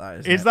you to get that,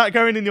 isn't it? Is that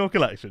going in your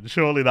collection?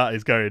 Surely that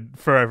is going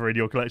forever in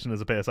your collection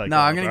as a PSA card. No,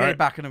 I'm going to get it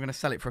back and I'm going to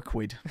sell it for a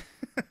quid.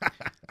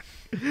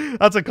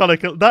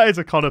 That is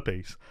a Connor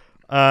piece.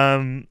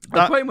 I'll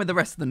put him with the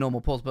rest of the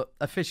normal pulls, but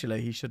officially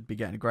he should be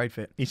getting a grade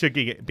fit. He should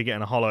be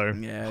getting a holo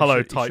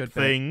type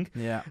thing.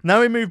 Yeah.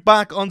 Now we move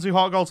back onto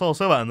HEARTGOLD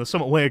SOULSILVER, and there's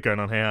something weird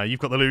going on here. You've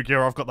got the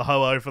Lugia, I've got the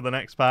Ho-Oh for the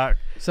next pack.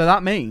 So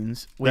that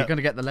means we're going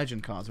to get the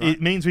legend cards, right?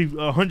 It means we've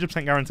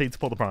 100% guaranteed to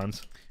pull the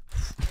primes.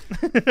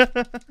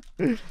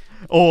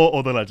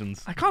 or the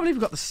legends. I can't believe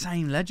we've got the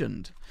same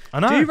legend. I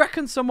know. Do you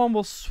reckon someone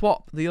will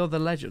swap the other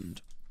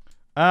legend?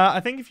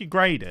 I think if you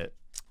grade it,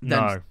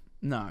 no.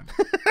 No.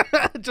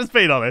 Just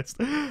being honest.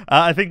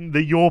 I think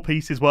that your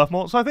piece is worth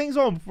more. So I think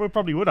someone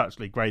probably would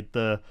actually grade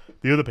the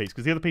other piece,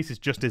 because the other piece is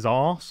just his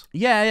arse.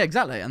 Yeah,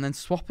 exactly. And then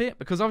swap it,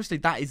 because obviously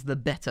that is the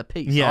better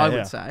piece, I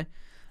would say.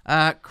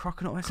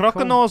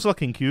 Croconaur's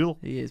looking cool.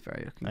 He is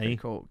very looking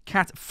cool.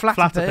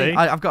 Flatterpy.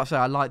 I've got to say,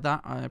 I like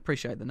that. I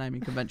appreciate the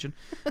naming convention.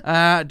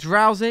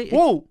 Drowsy.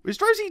 Whoa, is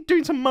Drowsy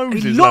doing some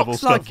Moses level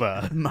stuff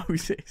there?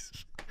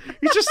 Moses.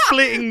 He's just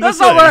splitting the That's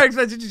not where I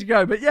expected you to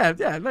go, but yeah,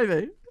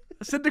 maybe.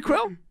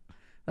 Cyndaquil.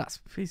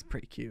 He's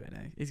pretty cute,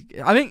 isn't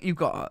he? I think you've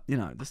got,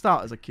 the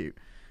starters are cute.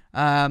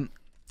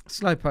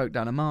 Slowpoke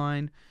down a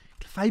mine.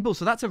 Clefable,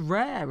 so that's a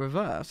rare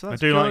reverse. So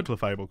that's I do good. like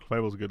Clefable.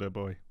 Clefable's a good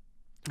boy.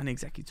 An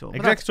Executor.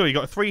 Executor, you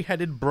got a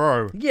 3-headed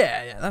bro.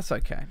 Yeah, that's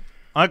okay.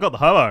 I got the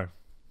Ho-Oh.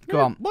 Go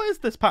on. What is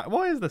this pack?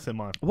 Why is this in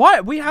my?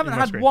 Why we haven't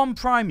had screen? one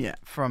prime yet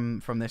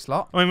from this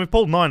lot? I mean, we've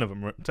pulled 9 of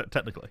them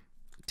technically.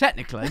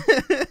 Technically,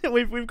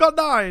 we've got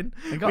 9.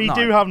 We 9.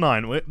 do have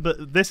 9.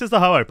 But this is the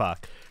Ho-Oh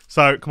pack.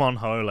 So come on,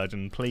 Ho-Oh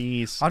Legend,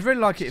 please. I'd really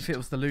like it if it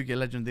was the Lugia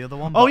Legend, the other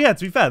one. Oh yeah,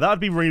 to be fair, that would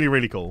be really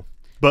really cool.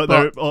 But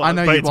I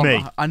know it's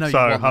me. I know you so,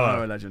 want the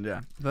Ho-Oh Legend,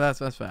 yeah. But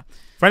that's fair.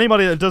 For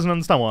anybody that doesn't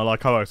understand why I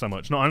like Ho-Oh so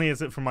much, not only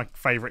is it from my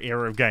favourite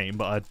era of game,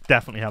 but I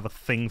definitely have a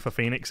thing for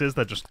phoenixes.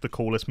 They're just the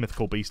coolest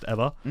mythical beast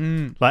ever.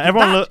 Like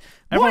everyone loves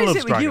What is it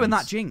with dragons. you and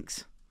that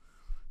Jinx?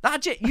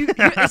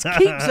 It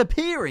keeps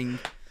appearing.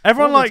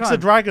 Everyone all the likes a time.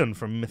 dragon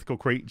from mythical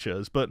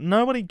creatures, but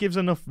nobody gives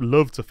enough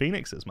love to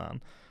phoenixes,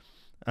 man.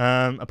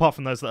 Apart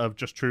from those that are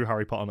just true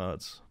Harry Potter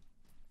nerds.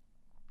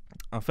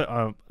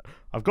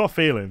 I've got a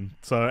feeling.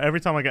 So every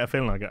time I get a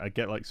feeling, I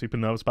get like super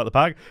nervous about the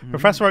pack.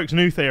 Professor Oak's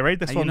new theory.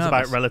 This one's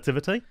about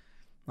relativity.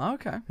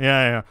 Okay.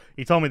 Yeah.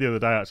 He told me the other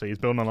day actually. He's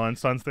building on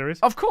Einstein's theories.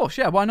 Of course,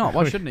 yeah. Why not?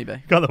 Why shouldn't he be?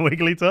 Got the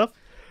Wigglytuff.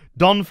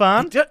 Don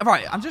fan.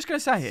 Right. I'm just gonna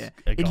say here.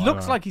 It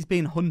looks like he's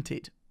being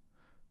hunted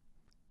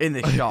in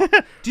this shot.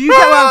 Do you get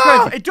where I'm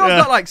going from? It does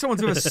look like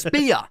someone's with a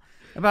spear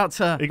about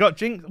to. He got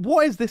Jinx.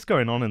 What is this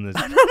going on in this?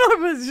 I don't know.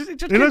 But it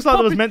just It looks like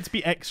there was popping. meant to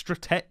be extra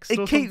text.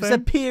 It keeps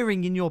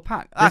appearing in your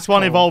pack. This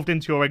one evolved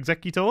into your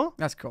Executor.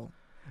 That's cool.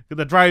 Got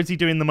the Drowsy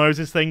doing the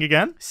Moses thing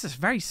again. This is a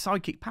very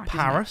psychic pack.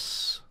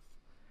 Paris.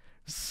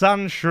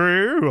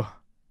 Sandshrew.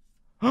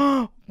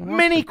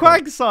 Mini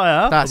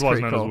Quagsire. That's otherwise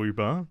pretty known cool. as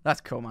Wooper.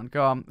 That's cool, man.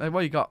 Go on.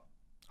 What you got?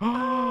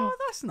 Oh,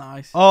 that's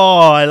nice. Oh,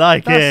 I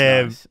like That's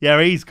him. nice.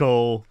 Yeah, he's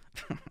cool.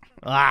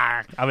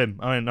 Have him.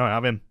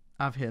 Have him.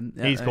 Have him.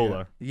 Yeah, He's there cool you go.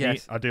 though.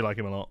 Yes. I do like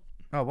him a lot.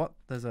 Oh, what?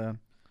 There's a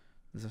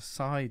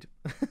side.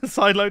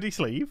 Side loady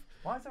sleeve.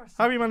 Why is there a side?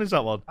 How have you managed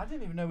that one? I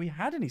didn't even know we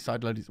had any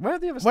side loadies. Where are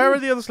the other? Where are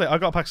sleeves? the other sleeves? I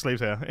got a pack of sleeves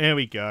here. Here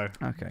we go.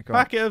 Okay, go on.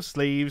 Packet of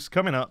sleeves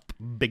coming up,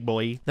 big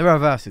boy. The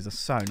reverses are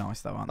so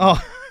nice, though, aren't they?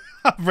 Oh,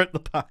 I've ripped the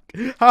pack.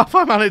 How have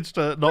I managed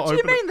to not What do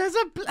open you mean? There's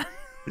a.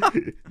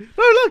 it?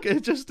 No, look,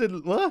 it just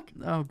didn't work.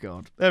 Oh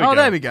god. There we go.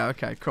 There we go.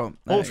 Okay, cool.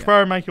 There you go.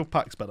 Ultra make your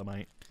packs better,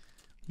 mate.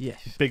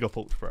 Yes. Big up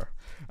Ultra.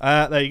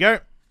 There you go.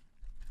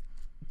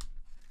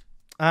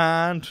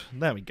 And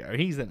there we go.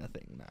 He's in a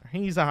thing now.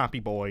 He's a happy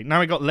boy. Now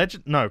we got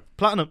Legend. No,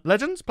 Platinum.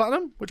 Legends?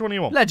 Platinum? Which one do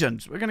you want?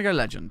 Legends. We're gonna go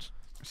legends.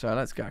 So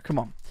let's go. Come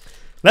on.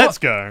 Let's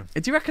go.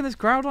 Do you reckon there's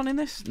Groudon in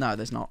this? No,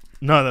 there's not.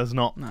 No, there's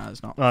not. No,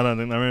 there's not. I don't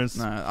think there is.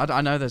 No,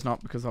 I know there's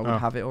not because I would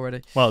have it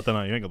already. Well, I don't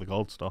know. You ain't got the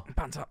gold star.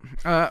 Pants up.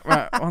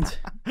 Right.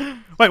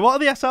 Wait, what are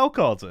the SL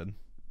cards in?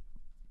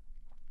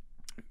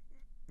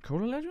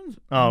 Cooler Legends?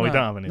 Oh, no. we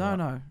don't have any. No, of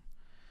that. no.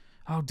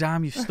 Oh,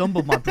 damn, you've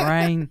stumbled my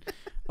brain.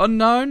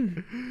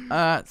 Unknown.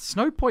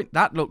 Snowpoint,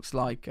 that looks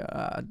like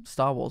a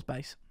Star Wars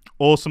base.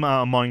 Awesome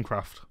out of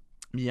Minecraft.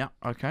 Yeah,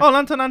 okay. Oh,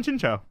 Lantern and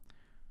Chinchou.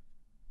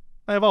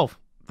 They evolve.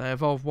 They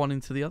evolve one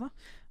into the other.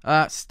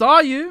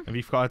 Staryu. Have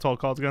you forgot I told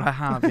cards again? I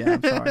have, yeah,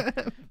 I'm sorry.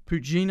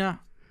 Pugina.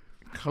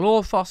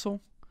 Clawfossil.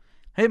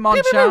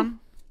 Hitmonchan.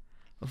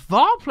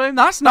 Varplume,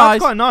 that's nice.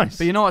 That's quite nice.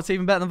 But you know what's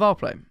even better than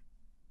Varplume?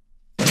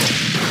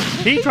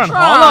 Heatran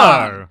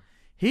Hollow.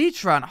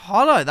 Heatran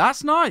Hollow,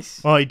 that's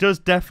nice. Well, he does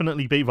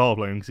definitely beat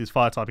Varplume because he's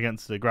fire type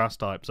against the grass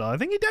type, so I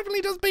think he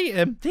definitely does beat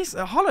him. These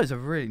Hollows are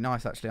really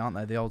nice, actually, aren't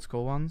they? The old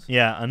school ones.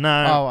 Yeah, and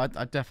now. Oh,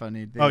 I definitely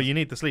need these. Oh, you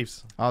need the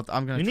sleeves. I'm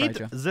going You to need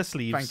trade you. the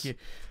sleeves. Thank you.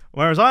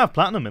 Whereas I have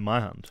Platinum in my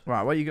hand.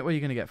 Right, what are you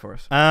going to get for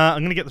us?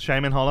 I'm going to get the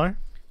Shaman Hollow.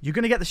 You're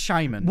going to get the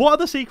Shaman. What are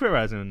the secret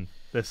rares in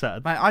this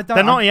set? Mate, I don't.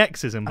 They're not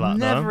EXs in I've Platinum.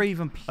 never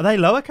even. Are they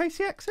lowercase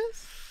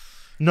EXs?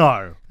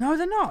 No. No,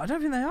 they're not. I don't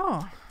think they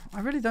are. I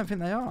really don't think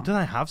they are. Do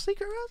they have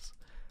secret rares?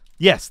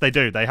 Yes, they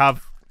do. They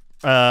have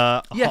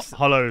Yes.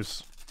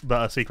 hollows that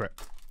are secret.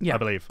 Yeah. I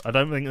believe. I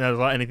don't think there's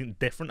like anything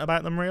different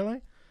about them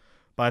really,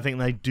 but I think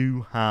they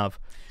do have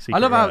secret I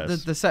love how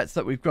rares. the sets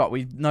that we've got.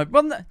 We know.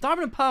 Well, the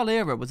Diamond and Pearl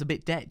era was a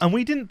bit dead. And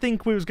we didn't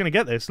think we was going to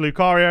get this.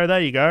 Lucario,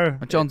 there you go.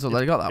 John's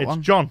already got that It's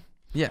one. John.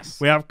 Yes.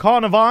 We have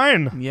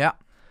Carnivine. Yeah.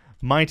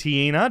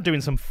 Mighty Ina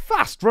doing some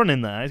fast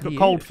running there. He's got He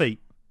cold is. feet.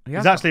 He He's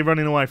has got- actually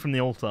running away from the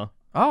altar.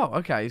 Oh,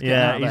 okay. He's getting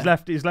Yeah, out he's there.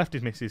 left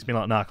his missus. Been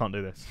like, no, I can't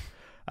do this.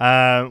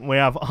 We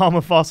have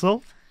Armor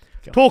Fossil.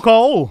 God.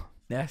 Torkoal.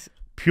 Yes.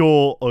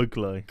 Pure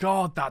ugly.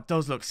 God, that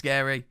does look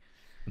scary.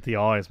 The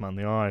eyes, man,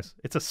 the eyes.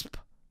 It's a sp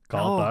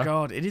card, Oh though.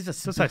 God, it is a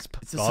Just say it's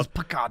a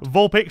card. card.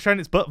 Vulpix showing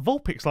its butt.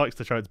 Vulpix likes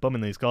to show its bum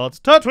in these cards.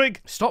 Turtwig.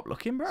 Stop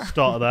looking, bro.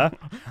 Starter there.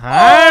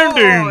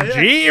 Houndoom yes.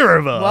 G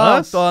reverse.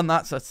 Well done.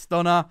 That's a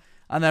stunner.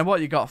 And then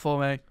what you got for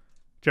me?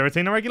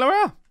 Giratina regular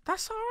rare.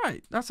 That's all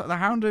right. That's the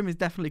Houndoom is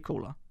definitely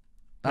cooler.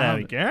 There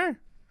we go.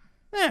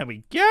 There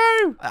we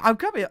go. I've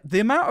got the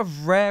amount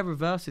of rare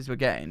reverses we're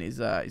getting is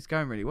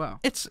going really well.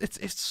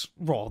 It's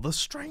rather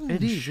strange.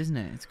 It is, isn't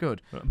it? It's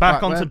good.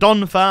 Back Right, onto where-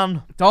 Don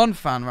Fan. Don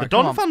Fan, right? The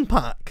Don Fan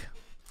pack.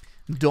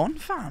 Don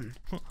Fan.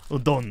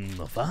 Don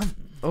Fan.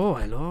 Oh,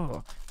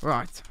 hello.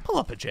 Right. Pull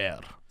up a chair.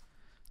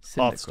 Cyndaquil.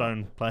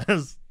 Hearthstone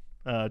players.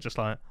 Just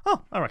like,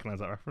 oh, I recognise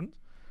that reference.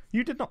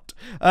 You did not.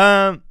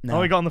 No.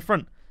 What we got on the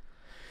front?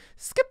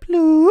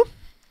 Skiploop.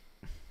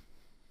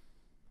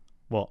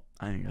 What?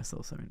 I think I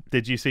saw something.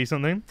 Did you see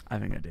something? I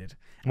think I did.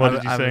 What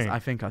did you see? I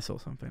think I saw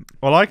something.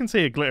 Well, I can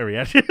see a glittery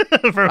edge.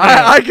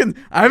 I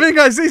think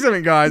I see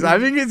something, guys. I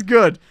think it's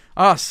good.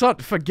 Oh,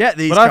 forget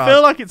these cards. I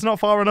feel like it's not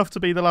far enough to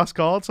be the last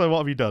card, so what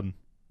have you done?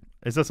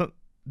 Is there some...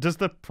 Does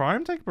the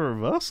Prime take a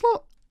reverse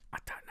slot? I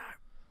don't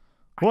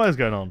know. What is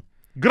going on?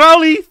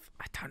 Growleaf!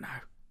 I don't know.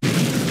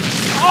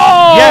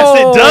 Oh! Yes,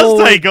 it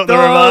does take up the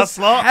reverse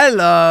slot.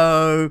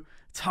 Hello.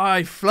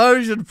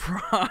 Typhlosion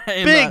Prime.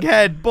 Big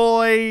head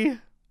boy.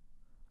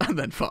 And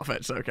then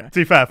Farfetch'd, okay. To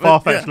be fair,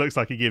 Farfetch'd looks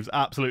like he gives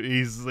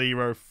absolutely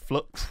zero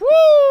flux.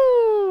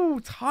 Woo!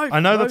 Typhlosion. I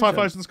know the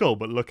Typhlosion's cool,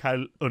 but look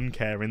how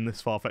uncaring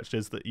this Farfetch'd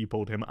is that you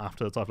pulled him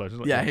after the Typhlosion.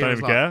 Like, Yeah, don't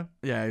even care.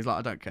 Yeah, he's like,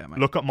 I don't care, mate.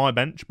 Look at my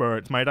bench, bro.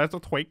 It's made out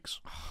of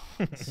twigs.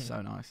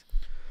 So nice.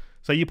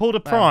 So you pulled a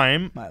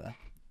Prime. Mate there.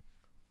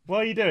 What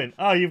are you doing?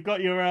 Oh, you've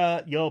got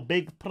your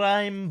big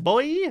Prime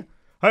boy.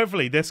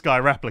 Hopefully this guy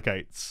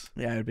replicates.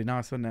 Yeah, it'd be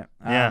nice, wouldn't it?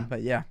 Yeah.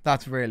 But yeah,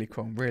 that's really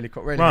cool. Really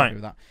cool. Really Right. happy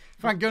with that.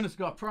 Thank goodness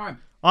we got a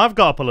Prime. I've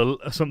got to pull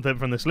something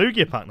from this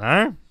Lugia pack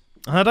now.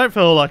 I don't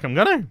feel like I'm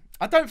gonna.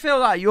 I don't feel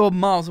like you're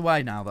miles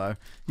away now, though.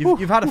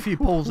 You've had a few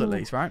pulls at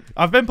least, right?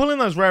 I've been pulling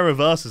those rare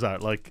reverses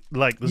out like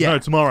there's no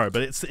tomorrow,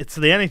 but it's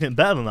the anything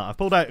better than that. I've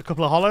pulled out a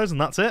couple of hollows and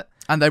that's it.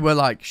 And they were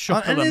like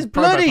shuffle and there's Probo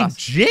bloody Pass.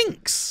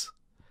 Jinx.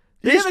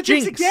 Yeah, There's the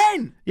Jinx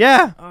again.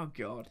 Yeah. Oh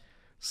god.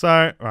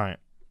 So right,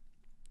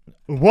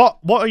 what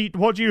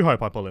do you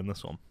hope I pull in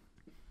this one?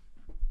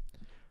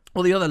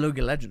 Well, the other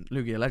Lugia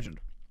Legend.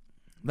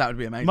 That would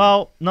be amazing.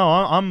 Well, no,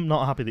 I'm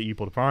not happy that you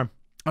pulled a Prime.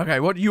 Okay,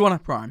 what do you want a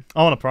Prime?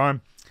 I want a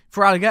Prime.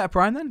 For Alligator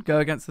Prime, then go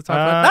against the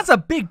Typhlosion. That's a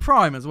big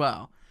Prime as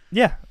well.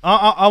 Yeah,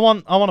 I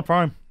want a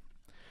Prime.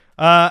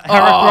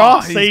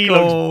 Heracross, he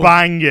looks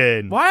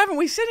banging. Why haven't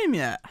we seen him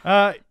yet?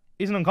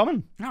 He's an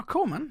uncommon. Oh,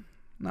 cool, man.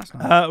 That's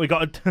nice. We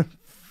got a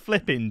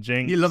flipping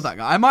Jinx. You love that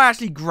guy. I might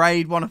actually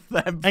grade one of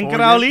them. And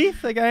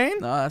Growleaf again.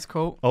 No, that's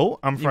cool. Oh,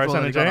 I'm Frost You've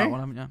Energy. got that one,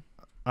 haven't you?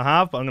 I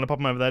have, but I'm going to pop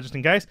him over there just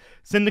in case.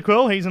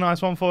 Cyndaquil, he's a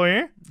nice one for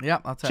you.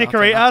 Yep, I'll take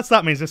Chikorita, so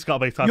that means this has got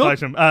to be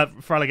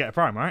Typhlosion for Alligator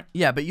Prime, right?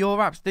 Yeah, but your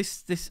apps,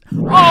 this.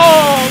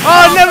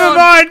 Oh, never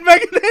mind,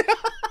 Megan.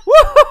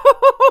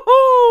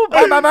 Woo!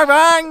 Bang, bang, bang,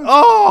 bang.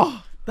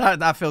 Oh,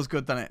 that feels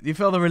good, doesn't it? You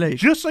feel the release.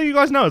 Just so you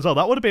guys know as well,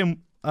 that would have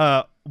been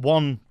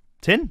one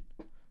tin.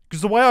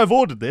 Because the way I've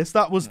ordered this,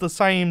 that was the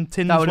same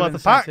tins worth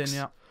of packs.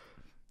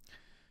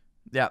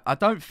 Yeah, I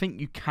don't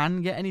think you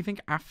can get anything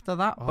after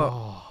that,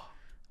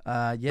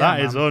 but yeah,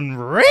 that is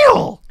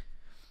unreal.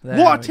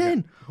 What a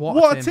tin!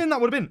 What a tin that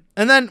would have been.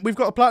 And then we've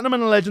got a Platinum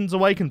and a Legends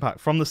Awaken pack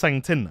from the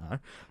same tin now.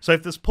 So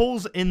if there's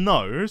pulls in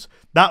those,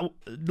 that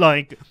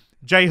like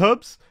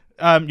J-Hubs,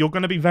 you're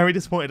going to be very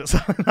disappointed at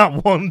selling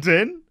that one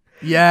tin.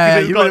 Yeah,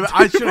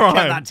 I should have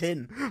kept that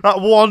tin. That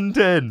one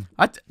tin.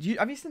 Have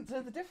you seen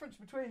the difference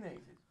between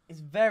these? It's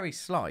very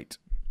slight.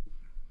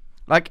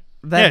 Like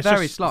they're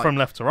very slight from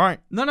left to right.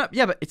 No,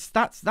 yeah, but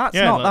that's not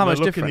that much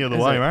different. The other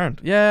way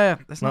around. Yeah,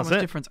 there's not much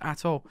difference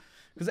at all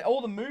because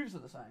all the moves are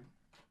the same.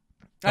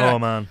 Anyway, oh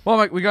man. Well,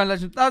 we're going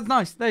Legend. That's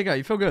nice. There you go.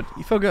 You feel good.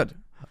 You feel good.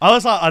 I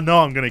was like, I know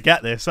I'm going to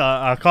get this.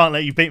 I can't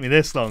let you beat me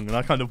this long. And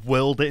I kind of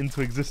willed it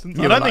into existence.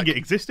 I don't think it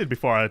existed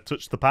before I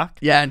touched the pack.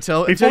 Yeah,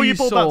 before you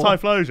pulled that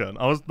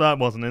Typhlosion, that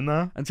wasn't in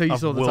there. Until you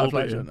saw the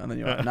Typhlosion. And then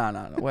you're like,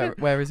 no.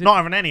 Where is it? Not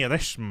having any of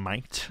this,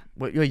 mate.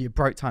 Well, you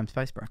broke time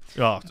space, bro.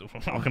 Oh,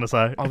 what am I going to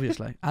say?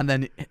 Obviously. And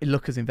then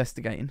Lucas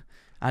investigating.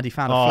 And he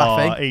found a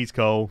Flaffy. Oh, he's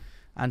cool.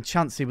 And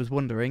Chansey was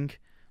wondering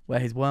where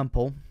his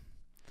Wormpool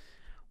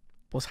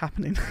was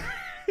happening.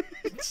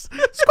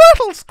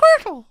 Squirtle.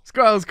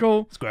 Squirtle's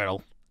cool.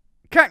 Squirtle.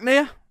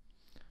 Cacnea.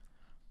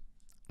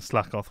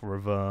 Slack off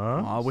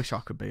reverse. Oh, I wish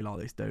I could be like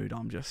this dude.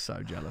 I'm just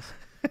so jealous.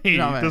 He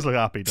does look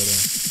happy,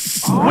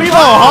 doesn't he? We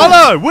got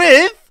Hollow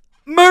with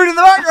Moon in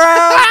the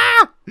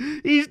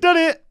background. He's done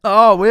it.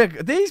 Oh,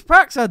 these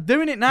packs are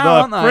doing it now,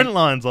 aren't they? The print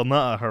lines on that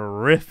are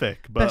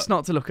horrific. But best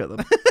not to look at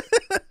them.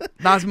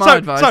 That's my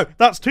advice. So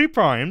that's 2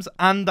 primes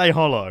and a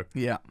hollow.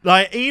 Yeah.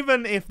 Like,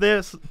 even if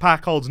this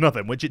pack holds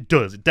nothing, which it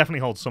does, it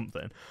definitely holds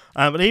something.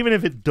 But even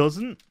if it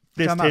doesn't,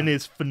 this tin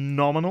is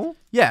phenomenal.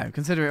 Yeah,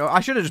 considering I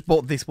should have just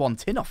bought this one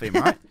tin off him,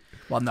 right?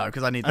 Well, no,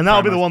 because I need. And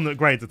that'll be the one that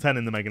grades a 10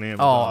 in the Mega Neo.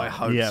 Oh, I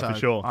hope so. Yeah, for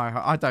sure.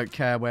 I don't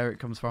care where it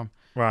comes from.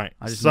 Right.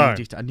 I just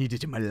need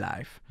it in my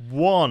life.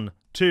 1,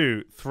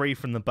 2, 3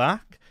 from the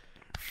back.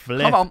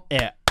 Flip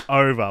it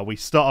over. We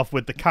start off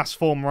with the cast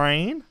form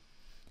Rain.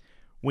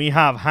 We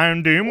have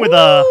Houndoom with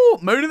a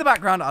moon in the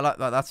background. I like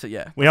that. That's it.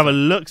 Yeah. We have a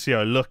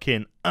Luxio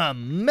looking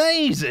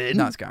amazing.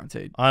 That's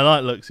guaranteed. I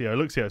like Luxio.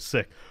 Luxio's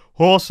sick.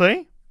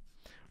 Horsey.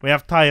 We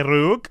have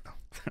Tyrug.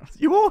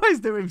 You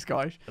always do him,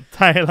 Sky.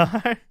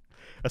 Taylor.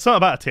 There's something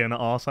about a T and an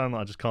R sound that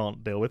I just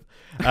can't deal with.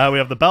 We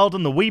have the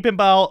Beldon, the Weeping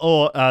Bell,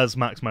 or as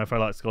Max Mofo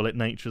likes to call it,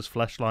 Nature's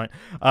Fleshlight.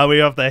 We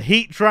have the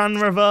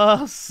Heatran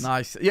reverse.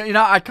 Nice. You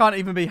know, I can't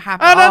even be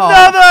happy. And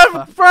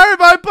another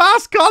promo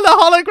pass color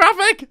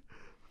holographic.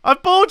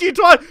 I've pulled you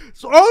twice.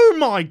 Oh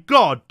my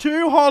god.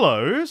 2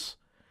 hollows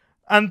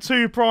and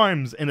 2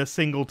 primes in a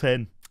single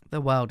tin.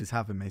 The world is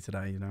having me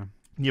today, you know.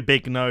 You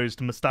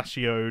big-nosed,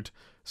 mustachioed,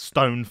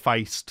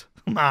 stone-faced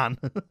man.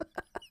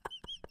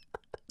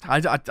 I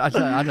don't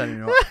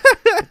even know.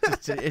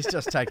 It's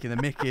just taking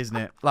the mickey, isn't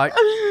it? Like,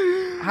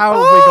 how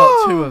have we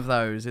got 2 of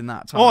those in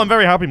that time? Oh, I'm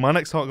very happy. My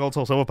next Heart Gold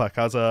Soul Silver pack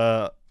has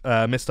a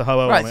Mr.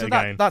 Ho-Oh on it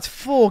again. That's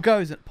 4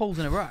 pulls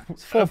in a row.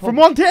 It's 4 from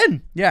 1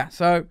 tin. Yeah,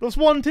 so that's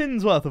 1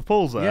 tin's worth of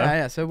pulls there.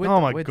 Yeah. So we're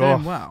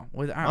doing well.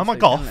 Am I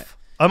Goff?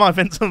 Am I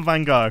Vincent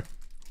Van Gogh?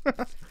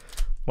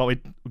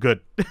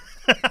 Good.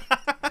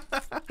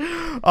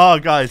 Oh,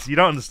 guys, you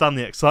don't understand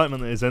the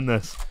excitement that is in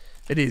this.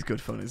 It is good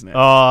fun, isn't it?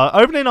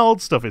 Opening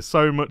old stuff is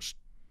so much.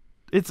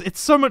 It's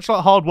so much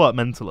like hard work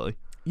mentally.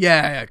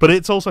 Yeah. But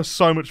it's also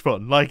so much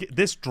fun. Like,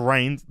 this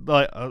drains.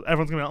 Like,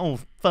 everyone's gonna be like, oh,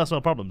 first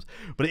world problems.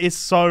 But it is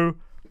so.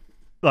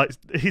 Like,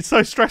 it's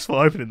so stressful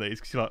opening these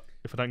because you're like,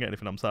 if I don't get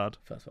anything, I'm sad.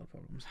 First world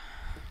problems.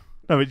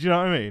 No, but do you know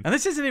what I mean? And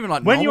this isn't even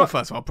like normal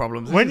first world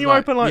problems. When you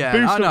open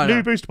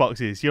new booster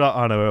boxes, you're like,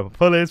 I know where my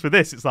pull is. With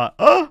this, it's like,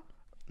 oh.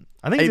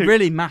 I think it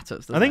really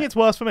matters. I think it's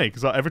worse for me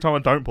because like, every time I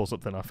don't pull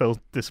something, I feel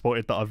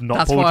disappointed that I've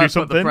not pulled you something. That's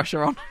why I put the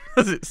pressure on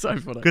because it's so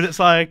funny. Because it's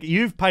like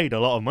you've paid a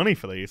lot of money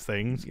for these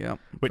things. Yeah.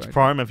 Which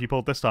prime have you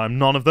pulled this time?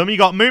 None of them. You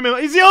got Moo Moo.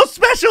 Is your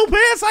special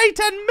PSA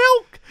 10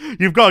 milk?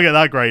 You've got to get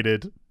that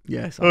graded.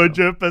 Yes,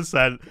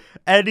 100%.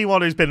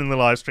 Anyone who's been in the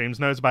live streams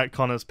knows about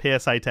Connor's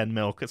PSA 10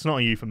 milk. It's not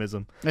a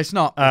euphemism. It's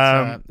not.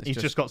 He's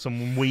just got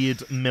some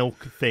weird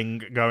milk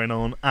thing going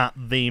on at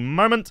the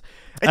moment.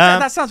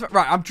 That sounds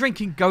right. I'm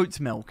drinking goat's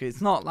milk.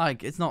 It's not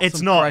like it's not.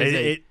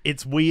 Crazy.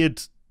 It's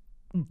weird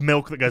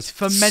milk that goes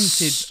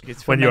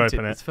fermented. When you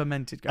open it. It's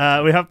fermented.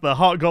 We have the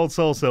Heart Gold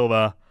Soul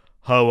Silver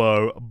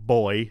Ho-Oh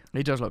boy.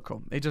 He does look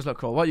cool.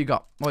 What you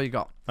got?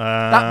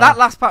 That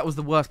last pack was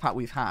the worst pack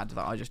we've had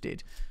that I just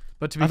did.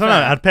 But to be fair, I don't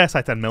know. It had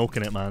PSA 10 milk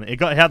in it, man.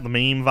 It had the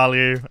meme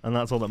value, and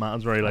that's all that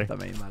matters, really. The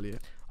meme value.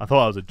 I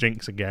thought I was a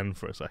jinx again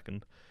for a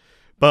second,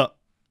 but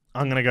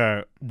I'm gonna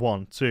go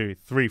 1, 2,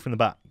 3 from the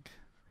back.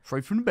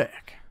 3 from the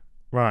back.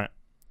 Right.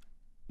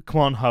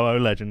 Come on, Ho-Oh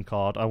legend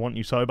card. I want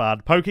you so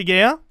bad.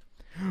 Pokegear,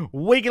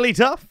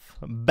 Wigglytuff,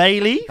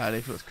 Bailey.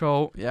 Bailey looks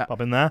cool. Yeah. Pop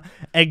in there.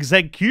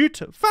 Execute,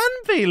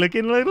 Fanpy,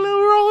 looking like a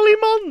little rolly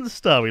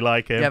monster. We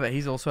like him. Yeah, but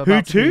he's also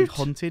about to be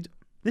hunted.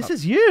 This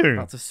is you.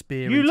 That's a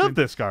spear. You love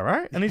this guy,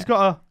 right? And he's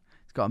got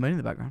a moon in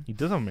the background. He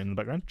does have a moon in the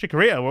background.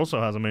 Chikorita also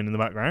has a moon in the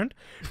background.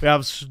 We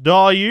have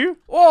Staryu.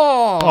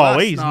 Oh,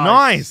 he's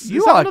nice.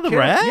 You is are that another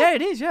rare? Yeah,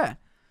 it is. Yeah.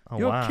 Oh,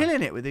 You're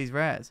killing it with these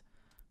rares.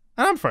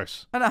 And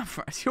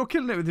Ampharos. You're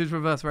killing it with these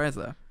reverse rares,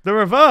 though. The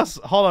reverse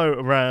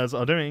hollow rares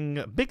are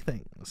doing big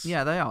things.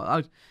 Yeah, they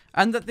are.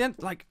 And at the end,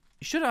 like,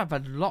 you should have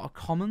had a lot of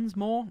commons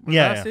more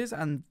reverses,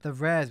 and the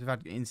rares we've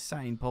had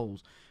insane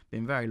pulls.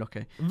 Been very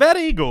lucky.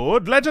 Very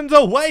good. Legends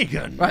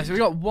Awaken. Right, so we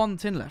got 1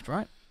 tin left,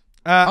 right?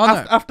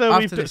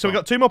 So we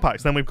got 2 more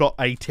packs. Then we've got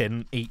a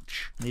tin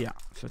each. Yeah,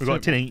 so we've got a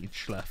tin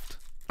each left.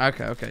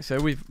 Okay. So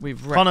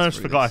we've. Connor's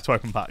forgot to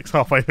open packs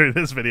halfway through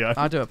this video.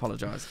 I do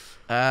apologise.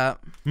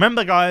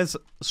 Remember, guys,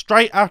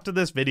 straight after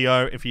this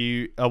video, if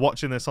you are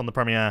watching this on the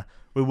premiere,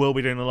 we will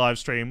be doing a live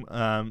stream,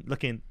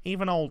 looking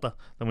even older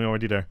than we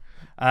already do,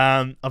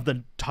 of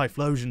the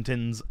Typhlosion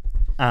tins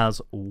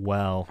as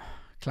well.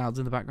 Clouds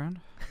in the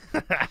background.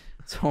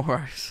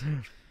 Tauros.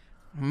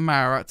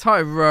 Mara.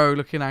 Tyro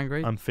looking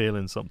angry. I'm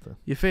feeling something.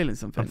 You're feeling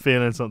something? I'm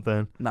feeling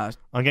something. No.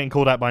 I'm getting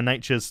called out by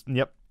nature's.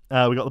 Yep.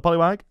 We got the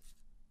Poliwag.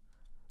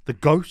 The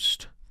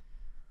Ghost.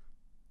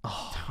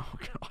 Oh,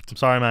 God. I'm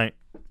sorry, mate.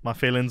 My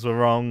feelings were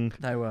wrong.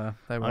 They were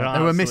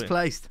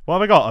misplaced. What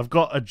have I got? I've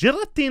got a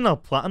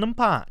Giratina Platinum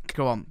pack.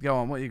 Go on.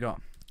 What you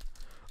got?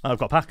 I've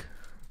got a pack.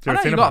 I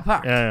know you got a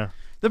pack. Yeah.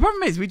 The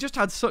problem is we just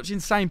had such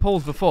insane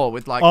pulls before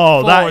with like.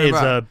 Oh, that is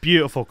a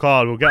beautiful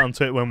card. We'll get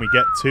onto it when we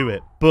get to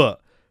it.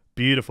 But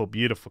beautiful,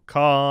 beautiful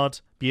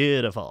card.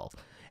 Beautiful.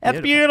 It's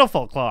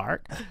beautiful,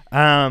 Clark.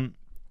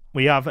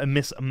 We have a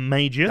Miss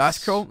Magus.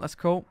 That's cool.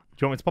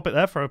 Do you want me to pop it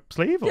there for a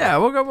sleeve? Or? Yeah,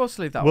 we'll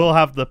sleeve that. We'll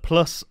have the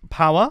plus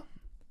power.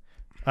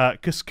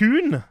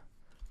 Cascoon.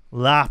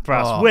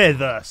 Lapras with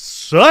the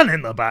sun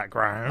in the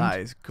background.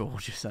 That is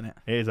gorgeous, isn't it?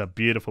 It is a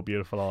beautiful,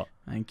 beautiful art.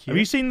 Thank you. Have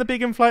you seen the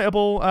big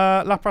inflatable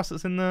Lapras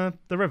that's in the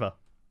river?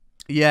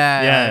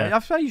 Yeah. I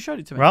feel you showed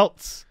it to me.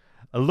 Ralts,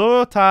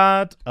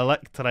 Lurtad,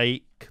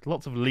 Electrike,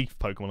 lots of leaf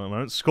Pokemon at the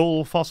moment.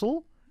 Skull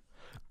Fossil,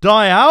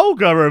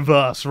 Dialga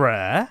reverse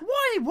rare.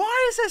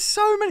 Why is there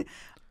so many?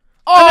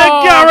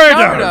 Oh,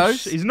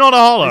 Gyarados. He's not a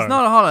hollow. He's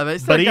not a hollow,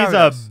 but he's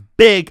a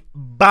big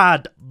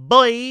bad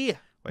boy.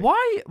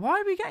 Wait. Why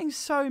are we getting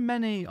so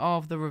many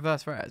of the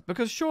reverse rares?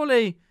 Because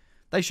surely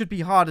they should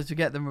be harder to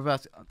get than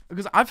reverse.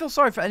 Because I feel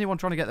sorry for anyone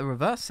trying to get the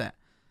reverse set.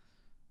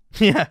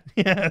 Yeah,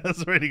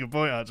 that's a really good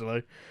point,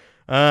 actually.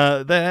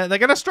 They're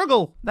going to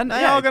struggle. They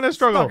are going to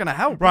struggle. It's not going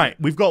to help. Right,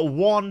 we've got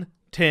 1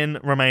 tin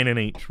remaining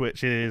each,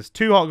 which is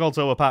 2 Heart Gold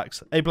Silver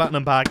packs, a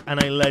Platinum pack,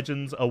 and a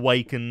Legends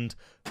Awakened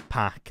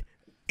pack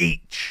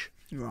each.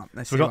 Right,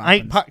 so we've got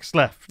 8 packs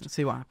left. Let's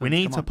see what happens. We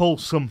need to pull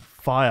some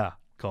fire.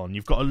 pack on.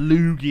 You've got a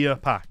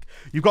Lugia pack.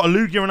 You've got a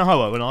Lugia and a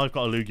Ho-Oh, and I've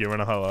got a Lugia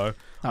and a Ho-Oh.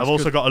 I've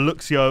also got a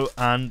Luxio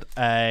and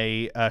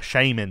a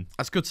Shaman.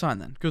 That's a good sign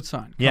then. Good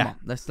sign. Yeah. Come on,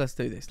 let's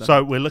do this.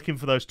 So we're looking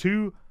for those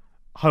 2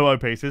 Ho-Oh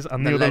pieces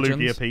and the other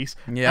Lugia piece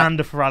and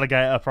a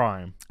Feraligatr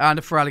Prime. And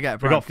a Feraligatr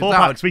Prime. We've got 4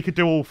 packs. We could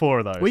do all 4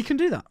 of those. We can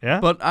do that. Yeah.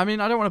 But, I mean,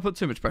 I don't want to put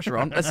too much pressure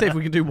on. Let's see if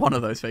we can do one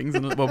of those things,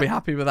 and we'll be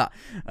happy with that.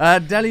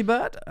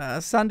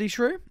 Delibird, Sandy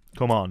Shrew.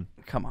 Come on.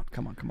 Come on.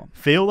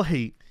 Feel the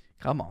heat.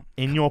 Come on.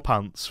 In your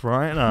pants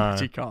right now.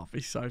 Magic off.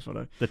 He's so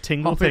funny. The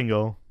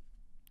tingle.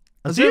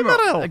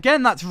 Azumarill.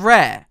 Again, that's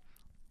rare.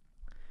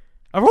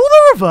 Are all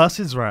the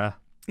reverses rare?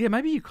 Yeah,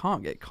 maybe you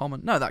can't get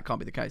common. No, that can't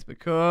be the case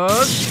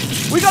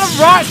because we got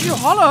a right new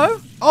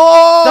Holo.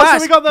 Oh,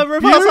 so we got the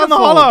reverse and the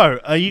Holo.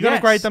 Are you going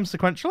to grade them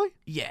sequentially?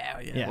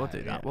 Yeah, we'll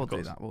do that. We'll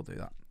do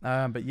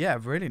that. But yeah,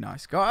 really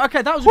nice.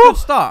 Okay, that was a Woo! good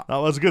start. That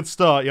was a good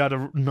start. You had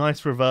a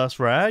nice reverse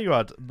rare. You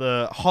had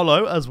the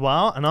Holo as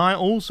well, and I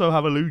also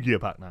have a Lugia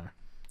pack now.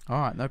 All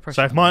right, no pressure.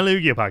 So if my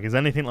Lugia pack is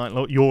anything like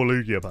your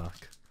Lugia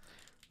pack,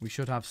 we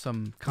should have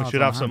some cards. We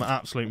should have some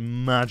absolute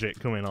magic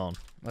coming on.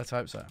 Let's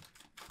hope so.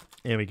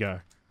 Here we go.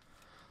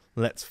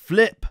 Let's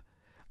flip,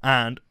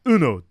 and 1,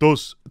 2,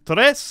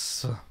 3,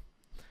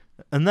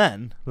 and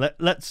then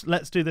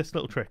let's do this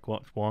little trick.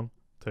 Watch 1,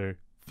 2,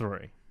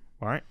 3.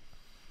 Right.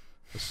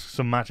 There's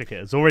some magic here.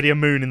 There's already a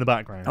moon in the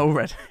background.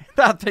 Already.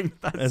 That thing.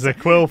 There's a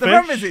Quillfish. The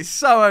problem is it's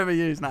so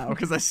overused now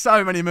because there's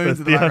so many moons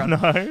in the background.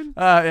 Unknown.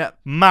 Yeah.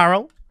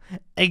 Marill.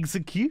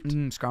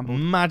 Execute. Scrambled.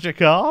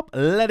 Magikarp.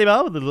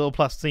 Ladybug, the little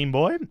plasticine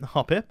boy.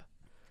 Hoppip.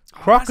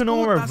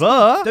 Croconaw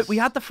reverse. We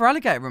had the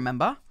Feraligatr,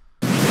 remember?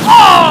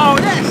 Oh,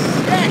 yes.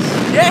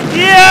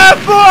 Yeah,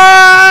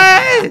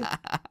 boy!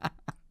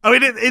 I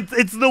mean,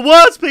 it's the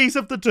worst piece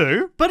of the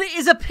 2. But it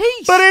is a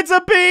piece. It's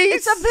a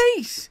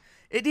piece.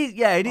 It is,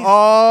 yeah, it is.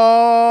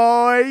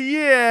 Oh,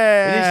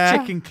 yeah. It is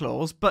chicken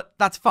claws, but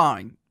that's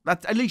fine.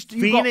 That's at least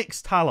you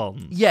Phoenix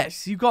talons.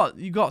 Yes, you got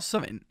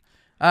something.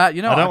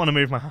 You know, I don't want to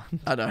move my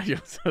hand. I know, you're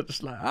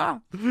just like,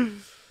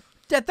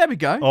 Yeah, there we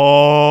go.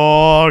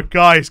 Oh,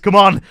 guys, come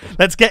on.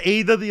 Let's get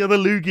either the other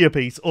Lugia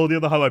piece or the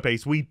other Ho-Oh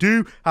piece. We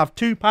do have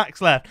 2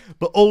 packs left,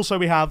 but also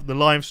we have the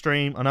live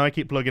stream. I know I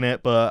keep plugging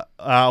it, but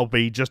that'll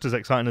be just as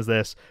exciting as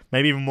this.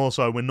 Maybe even more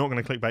so. We're not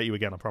going to clickbait you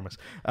again, I promise.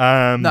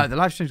 No, the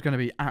live stream is going to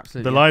be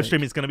absolutely The live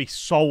stream is going to be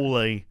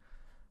solely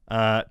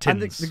TINS. And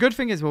the good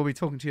thing is we'll be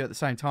talking to you at the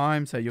same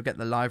time, so you'll get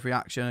the live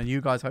reaction, and you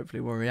guys hopefully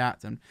will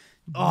react. And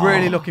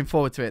really looking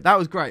forward to it. That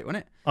was great,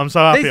 wasn't it? I'm so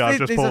happy I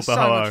just pulled the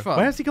Ho-Oh.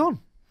 Where's he gone?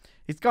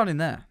 He's gone in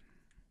there.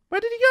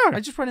 Where did he go? I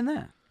just went in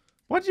there.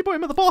 Why did you put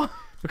him at the bottom?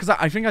 Because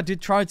I think I did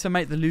try to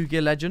make the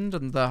Lugia Legend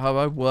and the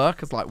Ho-Oh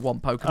work as like one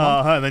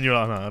Pokemon. And then you're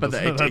like, no,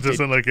 that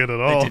doesn't look good at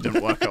all. It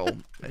didn't work at all.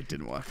 It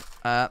didn't work.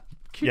 Yeah,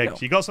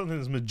 because you got something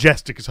as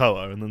majestic as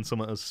Ho-Oh and then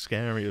something as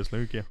scary as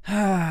Lugia.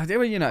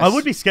 Well, you know, I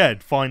would be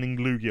scared finding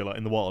Lugia like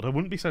in the wild. I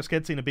wouldn't be so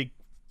scared seeing a big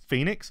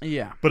Phoenix.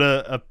 Yeah. But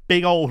a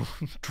big old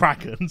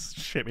dragon,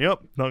 shit me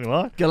up, not gonna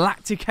lie.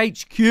 Galactic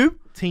HQ.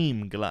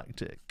 Team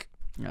Galactic.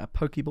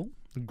 Pokeball.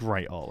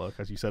 Great artwork,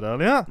 as you said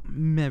earlier.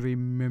 Merry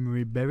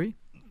Memory Berry.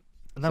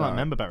 And they're like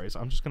member berries.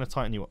 I'm just going to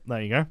tighten you up.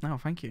 There you go. Oh,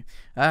 thank you.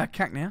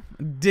 Cacnea.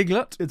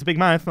 Diglett. It's a big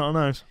mouth, not a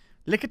nose.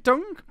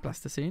 Lickitung.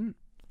 Plasticine.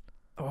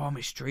 Oh,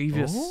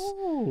 Mischievous.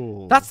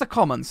 Oh. That's the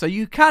common. So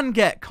you can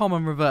get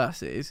common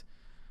reverses,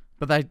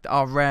 but they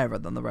are rarer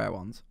than the rare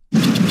ones.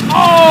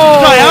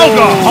 Oh!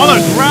 Dialga!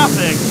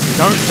 Holographic!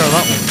 Don't show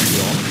that one,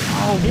 John.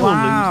 Oh,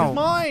 wow. Lose his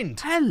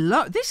mind.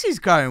 Hello. This is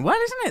going well,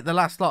 isn't it? The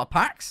last lot of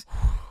packs.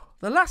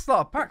 The last lot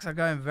of packs are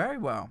going very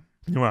well.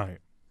 Right.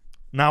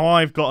 Now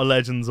I've got a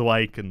Legends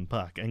Awaken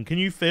pack. And can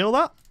you feel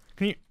that?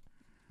 Can you...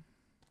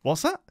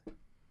 What's that?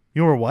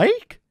 You're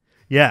awake?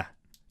 Yeah.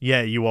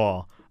 Yeah, you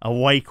are.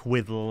 Awake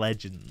with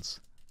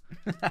Legends.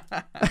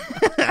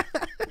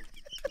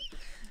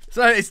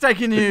 So it's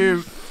taken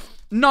you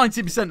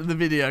 90% of the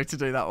video to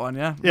do that one,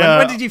 yeah? Yeah.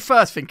 When did you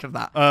first think of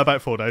that?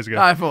 About 4 days ago.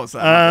 I thought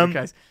so.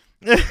 Okay.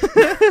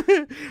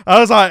 I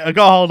was like, I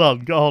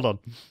gotta hold on.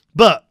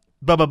 But,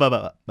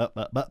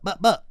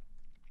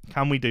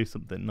 can we do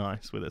something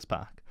nice with this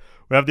pack?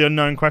 We have the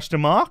unknown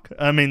question mark.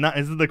 I mean, that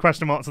is the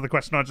question mark to the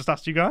question I just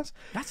asked you guys.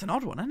 That's an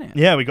odd one, isn't it?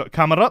 Yeah, we got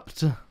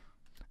Camerupt,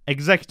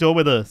 Executor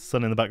with a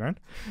sun in the background.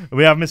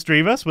 We have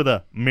Mischievous with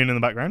a moon in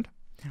the background.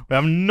 We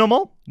have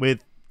Numel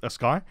with a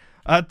sky.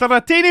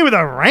 Dratini with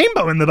a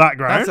rainbow in the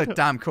background. That's a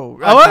damn cool.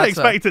 I wasn't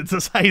expecting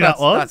to say that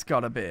one. That's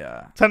got to be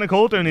a...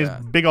 Tentacle doing his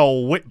big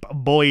old whip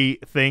boy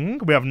thing.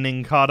 We have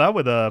Nincada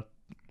with a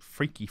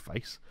freaky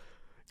face.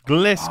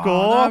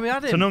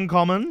 Gliscor, it's an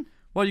uncommon.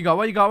 What you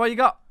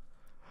got?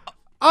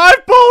 I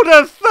pulled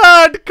a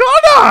third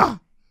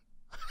Connor!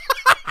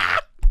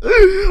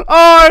 Oh,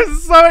 I'm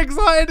so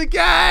excited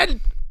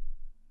again!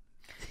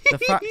 The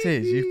fact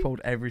is, you've pulled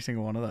every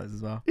single one of those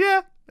as well.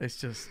 Yeah. It's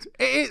just...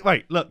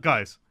 Wait, look,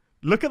 guys.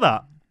 Look at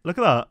that. Look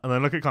at that. And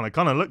then look at Connor.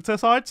 Connor, look to the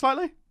side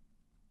slightly.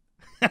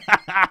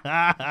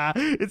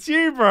 It's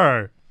you,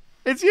 bro.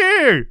 It's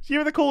you. It's you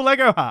with a cool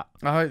Lego hat.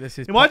 I hope this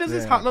is... Why does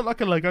this hat look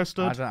like a Lego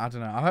stud? I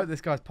don't know. I hope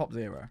this guy's Pop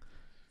Zero.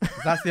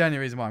 That's the only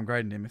reason why I'm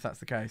grading him, if that's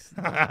the case.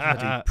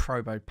 Bloody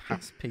Probo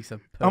pass piece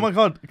of poo. Oh my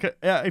god!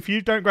 If you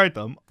don't grade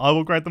them, I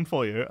will grade them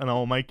for you, and I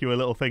will make you a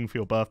little thing for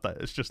your birthday.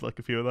 It's just like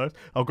a few of those.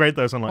 I'll grade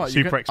those on like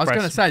Super Express. I was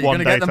going to say you're going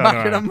to get them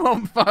back in a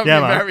month. I'm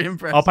very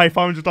impressed. I'll pay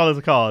 $500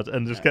 a card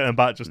and just get them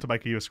back just to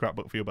make you a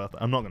scrapbook for your birthday.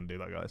 I'm not going to do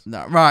that, guys.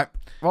 No, right.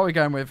 What are we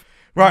going with?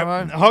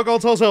 Right, Hot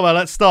Gold, Soul Silver,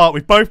 let's start.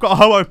 We've both got a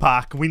Ho-Oh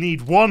pack. We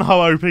need one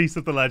Ho-Oh piece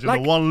of the legend,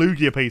 and one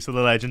Lugia piece of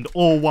the legend,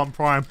 or one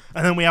Prime,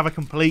 and then we have a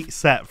complete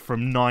set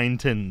from 9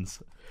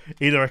 tins.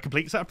 Either a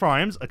complete set of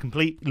Primes, a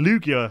complete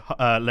Lugia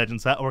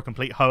legend set, or a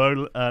complete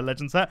Ho-Oh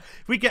legend set.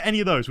 If we get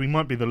any of those, we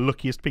might be the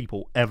luckiest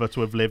people ever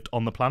to have lived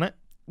on the planet.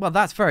 Well,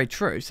 that's very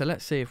true, so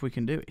let's see if we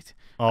can do it.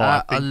 Oh,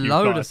 I think you've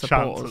got a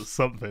chance at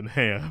something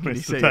here,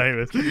 Mr.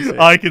 Davis.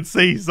 I can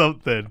see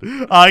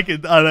something. I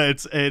know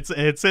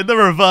it's in the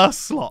reverse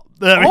slot.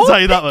 Let me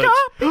tell you that much.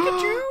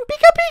 Pikachu!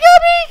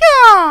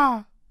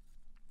 Pika!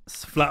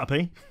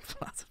 Flatterpy.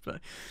 Flatterpy.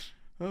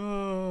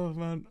 Oh,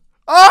 man.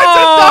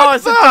 Oh,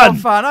 it's a dog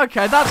fan.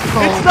 Okay, that's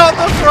cool. It's not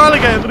the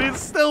Feraligatr, but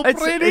it's still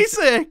pretty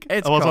sick.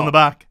 It's what's on the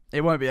back?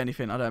 It won't be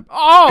anything. I don't.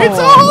 Oh! It's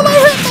a Holo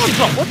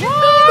Hitmonchan! What do you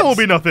mean there will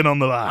be nothing on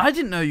the back? I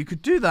didn't know you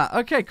could do that.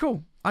 Okay,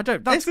 cool.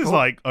 This is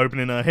like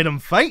opening a Hidden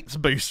Fates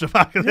booster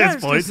pack at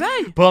this point.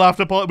 Say. Pull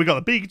after pull. We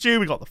got the Pikachu,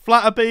 we got the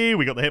Flatterpy,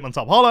 we got the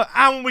Hitmontop Holo,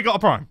 and we got a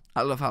Prime.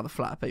 I love how the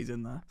Flatterpy's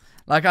in there.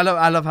 Like I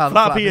love how the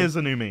Flatterpy is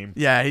a new meme.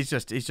 Yeah, he's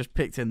just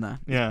picked in there.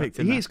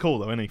 He's cool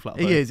though, isn't he,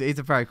 Flatterpy? He is. He's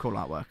a very cool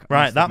artwork.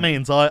 Right, that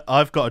means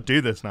I've got to do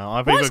this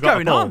now. What's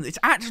going on? It's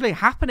actually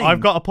happening.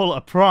 I've got to pull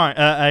a Prime,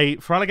 a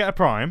Feraligatr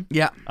Prime,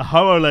 a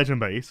Ho-Oh Legend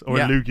piece, or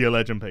a Lugia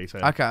Legend piece. Here.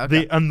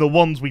 Okay. And the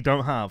ones we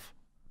don't have.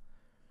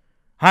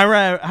 How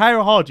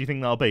hard do you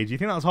think that'll be? Do you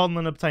think that's harder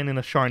than obtaining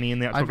a shiny in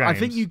the actual game? I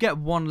think you get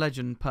one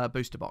legend per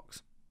booster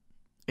box,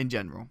 in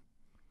general.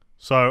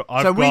 So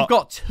we've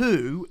got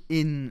 2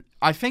 in.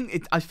 I think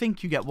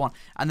you get 1,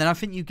 and then I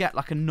think you get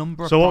like a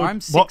number of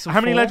primes. 6 or 4.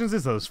 How many legends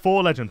is there? There's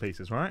 4 legend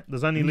pieces, right?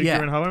 There's only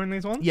Lugia and Ho-Oh in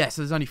these ones. Yes,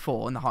 there's only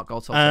 4 in the Hot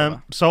Gold Soul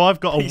Silver. So I've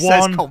got a 1.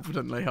 Says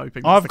confidently,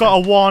 hoping. I've got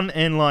a 1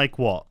 in like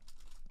what?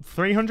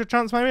 300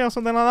 chance maybe or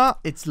something like that.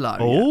 It's low.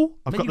 Oh,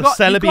 I've got the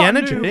Celebi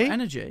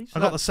Energy. So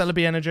I got the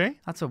Celebi Energy.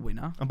 That's a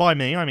winner. And by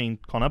me, I mean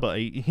Connor, but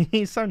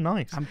he's so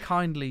nice. I'm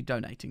kindly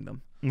donating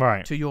them.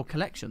 Right. To your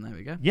collection. There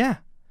we go. Yeah.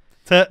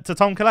 To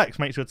Tom Collects.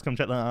 Make sure to come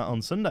check that out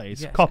on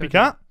Sundays. Yes,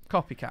 Copycat.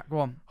 Copycat. Go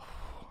on.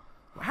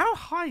 How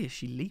high is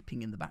she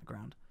leaping in the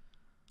background?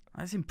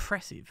 That's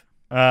impressive.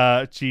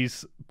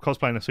 She's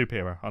cosplaying a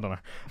superhero. I don't know.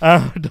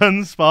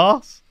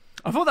 Dunsparce.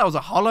 I thought that was a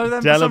holo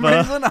then for some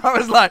reason. I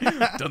was like,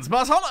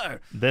 Dunsparce holo.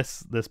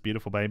 This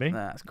beautiful baby.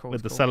 That's cool.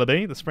 With the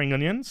Celebi, the Spring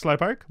Onion,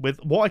 Slowpoke,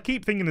 with what I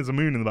keep thinking is a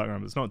moon in the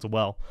background, but it's not, it's a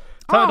well.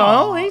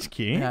 Oh, he's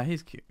cute. Yeah,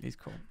 he's cute. He's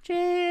cool.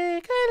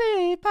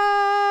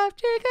 Jigglypuff.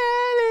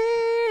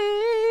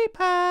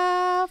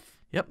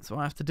 Yep, that's what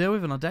I have to deal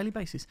with on a daily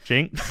basis.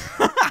 Jinx.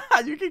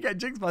 You can get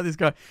jinxed by this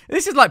guy.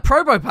 This is like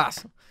Probo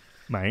Pass.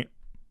 Mate.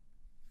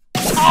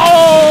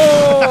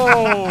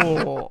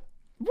 Oh!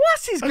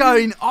 What is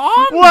going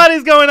on? What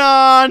is going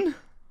on?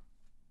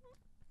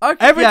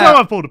 Okay, Every time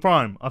I've pulled a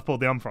Prime, I've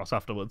pulled the Ampharos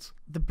afterwards.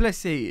 The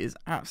Blissey is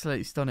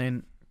absolutely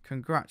stunning.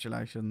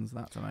 Congratulations,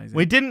 that's amazing.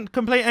 We didn't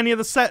complete any of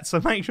the sets,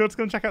 so make sure to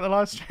come check out the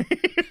live stream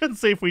and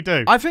see if we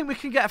do. I think we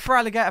can get a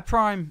Feraligatr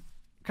Prime.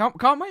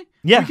 Can't we?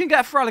 Yeah. We can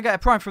get a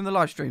Feraligatr Prime from the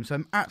live stream,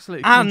 so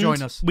absolutely come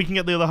join us. We can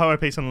get the other Ho-Oh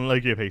piece and the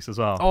Lugia piece as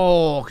well.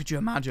 Oh, could you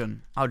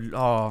imagine?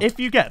 If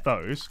you get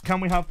those,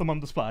 can we have them on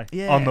display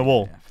on the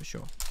wall? Yeah, for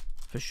sure.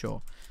 For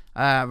sure.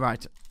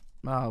 Right.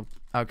 Oh,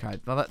 okay.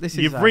 Well,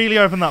 You've really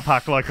opened that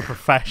pack like a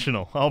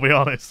professional. I'll be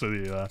honest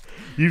with you.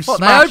 You've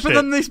smashed they opened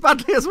them this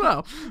badly as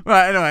well.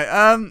 Right.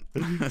 Anyway,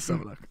 let's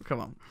have a look. Come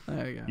on.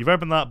 There we go. You've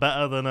opened that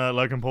better than a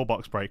Logan Paul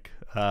box break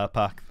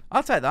pack.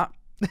 I'll take that.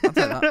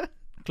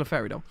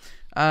 Clefairy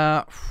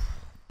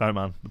Don't,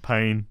 man. The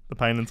pain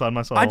inside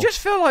my soul. I just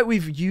feel like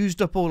we've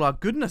used up all our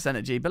goodness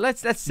energy, but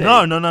let's see.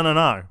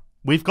 No.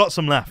 We've got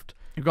some left.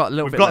 We've got a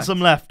little bit. We've got some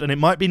left, and it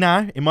might be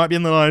now. It might be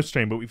in the live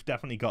stream, but we've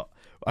definitely got.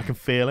 I can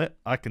feel it.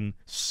 I can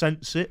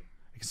sense it.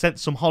 I can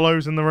sense some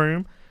hollows in the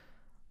room.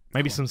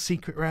 Maybe some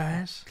secret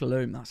rares.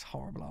 Gloom, that's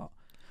horrible art.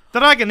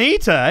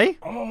 Dragonite.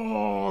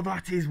 Oh,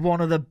 that is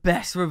one of the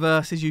best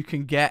reverses you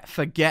can get.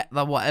 Forget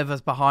the whatever's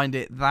behind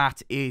it.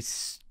 That is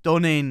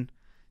stunning.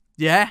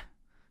 Yeah,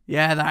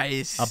 that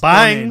is stunning.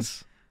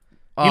 Bangs.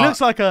 He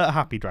looks like a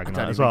happy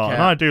Dragonite as well.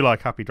 And I do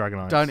like happy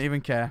Dragonites. Don't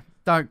even care.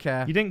 Don't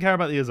care. You didn't care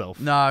about the Azelf?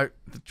 No,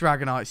 the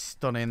Dragonite's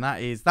stunning.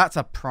 That's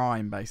a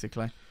prime,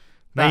 basically.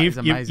 Now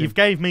you've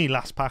gave me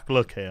last pack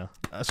look here,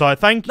 so I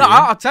thank you. No,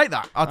 I'll take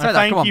that. I'll take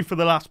that. Thank you for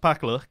the last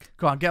pack look.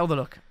 Go on, get all the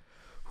look.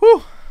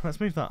 Whew. Let's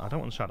move that. I don't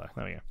want shadow.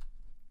 There we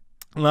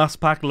go. Last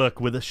pack look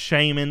with a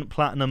Shaman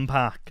Platinum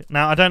pack.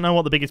 Now I don't know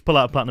what the biggest pull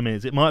out of Platinum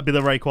is. It might be the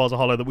Rayquaza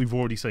Holo that we've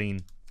already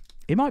seen.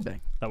 It might be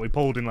that we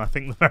pulled in. I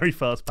think the very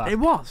first pack. It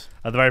was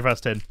at the very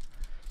first tin.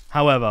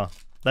 However,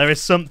 there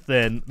is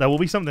something. There will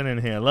be something in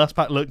here. Last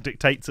pack look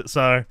dictates it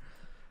so.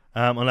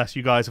 Unless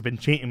you guys have been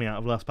cheating me out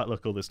of last pack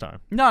look all this time.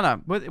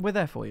 No, we're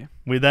there for you.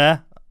 We're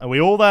there. Are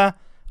we all there?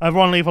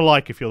 Everyone leave a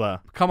like if you're there.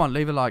 Come on,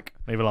 leave a like.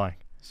 Leave a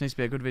like. This needs to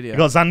be a good video. We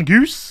got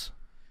Zangoose.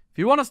 If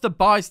you want us to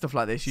buy stuff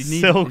like this, you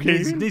need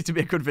it needs to be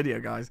a good video,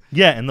 guys.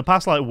 Yeah, in the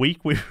past like week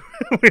we've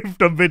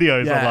done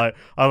videos of like,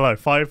 I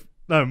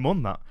don't know, more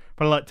than that.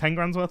 Probably like 10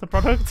 grand's worth of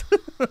product.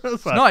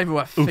 It's not even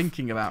worth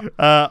thinking about.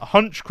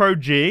 Hunch Crow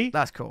G.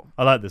 That's cool.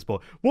 I like this boy.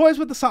 What is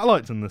with the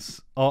satellites in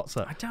this art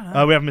set? I don't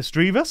know. We have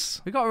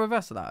Misdreavus. We got a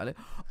reverse of that earlier.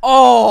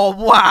 Oh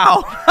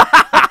wow!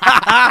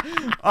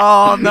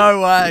 Oh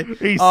no way!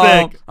 He's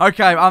sick.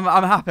 Okay, I'm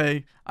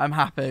happy. I'm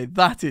happy.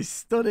 That is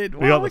stunning.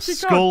 We got the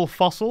skull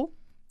fossil.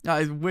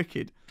 That is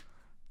wicked.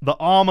 The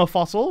armor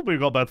fossil.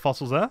 We've got both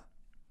fossils there.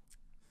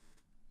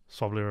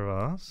 Swabbly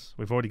reverse.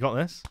 We've already got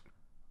this.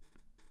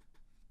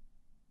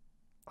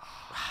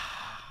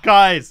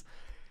 Guys,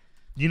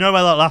 you know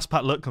where that last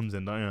pack look comes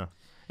in, don't you?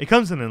 It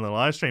comes in the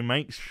live stream.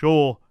 Make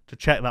sure to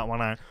check that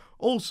one out.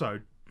 Also,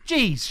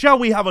 geez, shall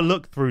we have a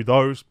look through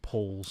those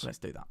pulls? Let's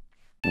do that.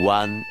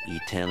 One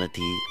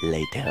eternity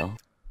later.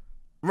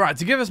 Right,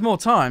 to give us more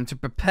time to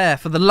prepare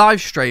for the live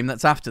stream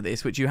that's after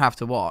this, which you have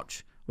to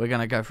watch, we're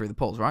going to go through the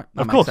pulls, right?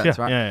 That makes sense,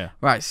 right? Yeah.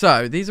 Right,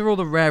 so these are all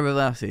the rare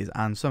reverses,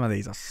 and some of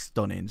these are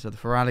stunning. So the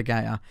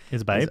Feraligatr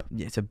is a babe.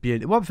 It's a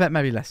beauty. Well,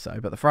 maybe less so,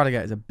 but the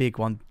Feraligatr is a big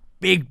one.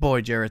 Big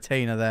boy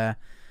Giratina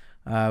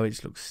there,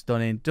 which looks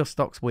stunning.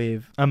 Dustox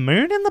with a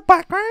moon in the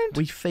background.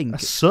 We think a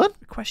sun?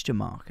 Question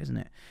mark, isn't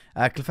it?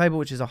 Clefable,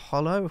 which is a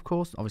hollow, of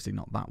course. Obviously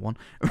not that one.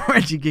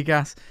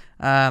 Regigigas.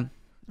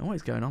 What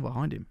is going on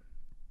behind him?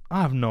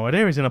 I have no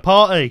idea. He's in a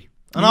party,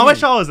 and I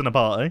wish I was in a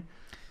party.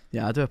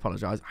 Yeah, I do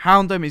apologise.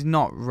 Houndoom is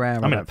not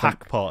rare. I'm in a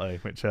pack party,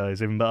 which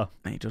is even better.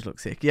 He does look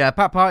sick. Yeah,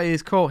 pack party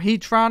is cool.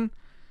 Heatran.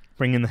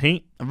 Bring in the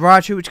heat.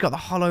 Raichu, which got the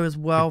hollow as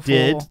well.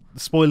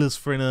 Spoilers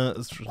for in a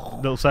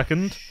little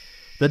second.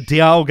 The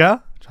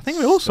Dialga, which I think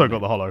we also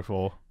got the hollow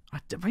for. I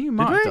think you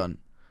might have done.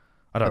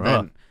 I don't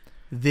know.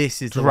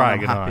 This is the one I'm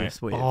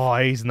happiest with. Oh,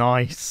 he's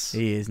nice.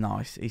 He is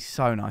nice. He's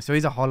so nice. So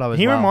he's a hollow as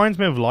well. He reminds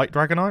me of Light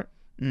Dragonite.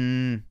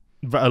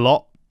 A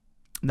lot.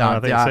 No, I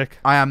think sick.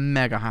 I am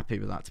mega happy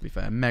with that, to be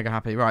fair. Mega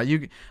happy. Right,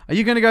 are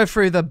you going to go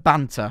through the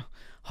banter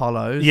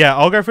hollows? Yeah,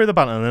 I'll go through the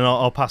banter and then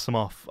I'll pass them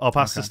off. I'll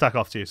pass the stack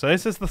off to you. So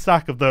this is the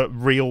stack of the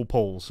real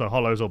pulls, so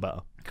hollows or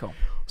better. Cool.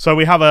 So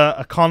we have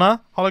a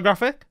Connor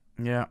holographic.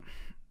 Yeah.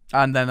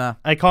 And then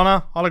a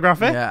Connor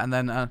holographic. Yeah, and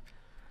then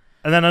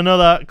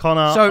another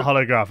Connor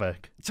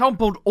holographic. Tom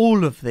pulled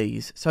all of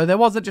these, so there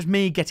wasn't just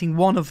me getting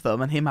one of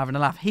them and him having a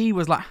laugh. He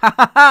was like, ha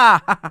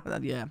ha ha.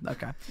 Yeah,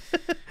 okay,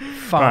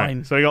 fine.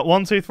 Right, so we got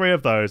 1, 2, 3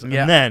 of those, and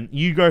then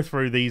you go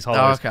through these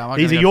hollows.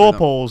 These are your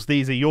pulls.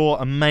 These are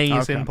your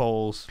amazing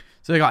pulls.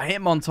 So we got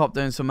Hitmontop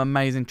doing some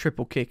amazing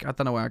triple kick. I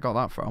don't know where I got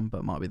that from,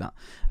 but it might be that.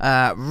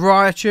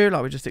 Raichu,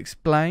 like we just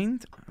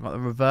explained. I've got the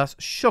reverse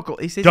Shuckle.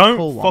 This is a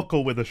cool one. Don't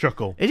fuckle with the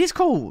Shuckle. It is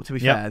cool, to be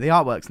fair. The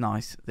artwork's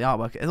nice. The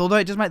artwork, although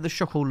it does make the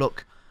Shuckle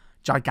look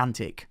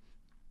gigantic.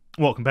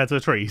 What, compared to the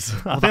trees?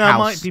 I think that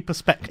might be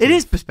perspective. It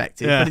is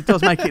perspective, but it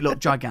does make it look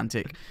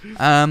gigantic.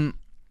 And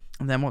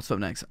then what's up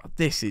next? Oh,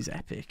 this is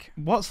epic.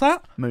 What's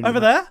that? Moon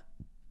over there?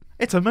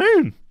 It's a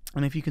moon.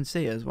 And if you can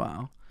see it as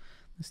well,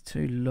 there's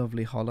 2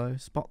 lovely hollow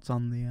spots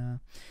on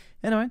the...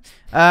 Anyway,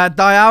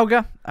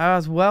 Dialga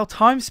as well.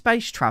 Time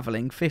space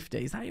traveling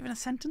 50. Is that even a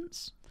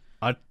sentence?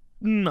 I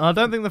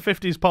don't think the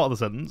 50 is part of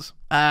the sentence.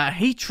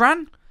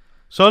 Heatran.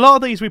 So a lot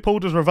of these we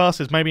pulled as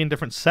reverses, maybe in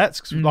different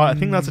sets. Cause, I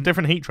think that's a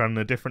different Heatran and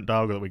a different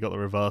Dialga that we got the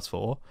reverse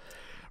for.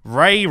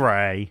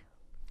 Ray.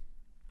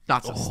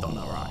 That's a stunner,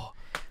 right?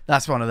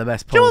 That's one of the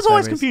best pulls. Do you know what's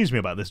always confused me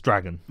about this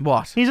dragon?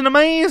 What? He's an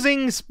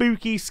amazing,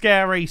 spooky,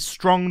 scary,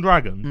 strong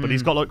dragon, but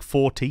he's got like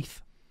 4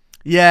 teeth.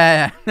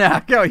 Yeah, I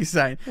get what you're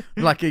saying.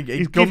 Like he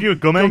give you a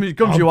gummy.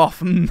 Gums you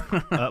off.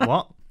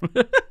 What?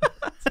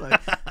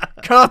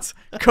 Cut.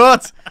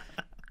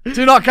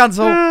 Do not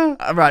cancel.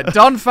 Right,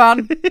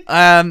 Donphan.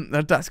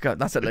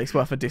 That's at least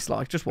worth a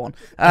dislike. Just one.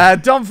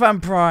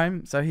 Donphan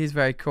Prime. So he's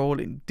very cool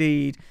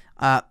indeed.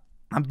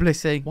 And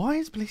Blissey. Why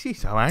is Blissey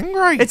so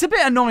angry? It's a bit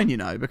annoying,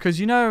 because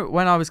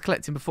when I was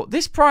collecting before,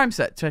 this Prime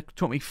set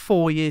took me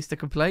 4 years to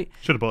complete.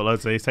 Should have bought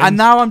loads of these tins. And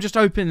now I'm just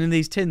opening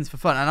these tins for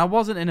fun. And I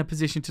wasn't in a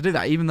position to do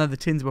that, even though the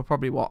tins were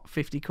probably,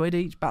 50 quid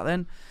each back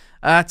then.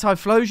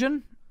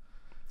 Typhlosion.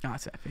 Oh,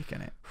 that's epic,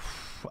 isn't it?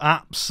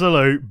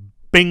 Absolute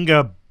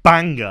binger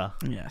banger.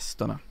 Yeah,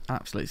 stunner.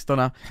 Absolute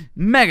stunner.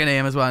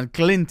 Meganium as well, and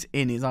glint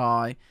in his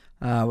eye,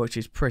 which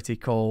is pretty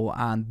cool.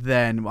 And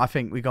then I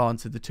think we go on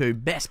to the 2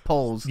 best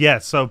pulls. Yeah,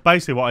 so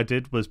basically what I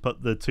did was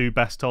put the 2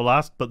 best till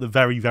last, but the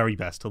very, very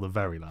best till the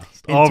very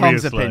last. In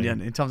Tom's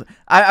opinion.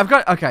 I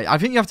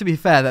think you have to be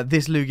fair that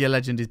this Lugia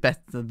Legend is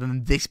better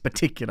than this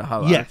particular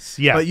Ho-Oh. Yes,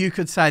 yeah. But you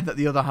could say that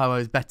the other Ho-Oh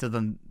is better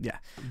than, yeah.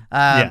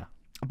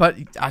 But,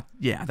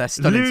 they're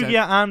stunning.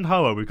 Lugia and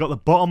Ho-Oh, we've got the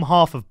bottom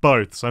half of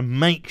both, so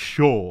make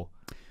sure.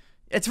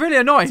 It's really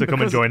annoying to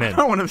come and join in. I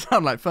don't want to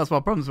sound like first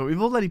world problems, but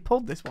we've already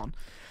pulled this one.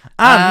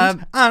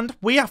 And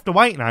we have to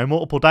wait now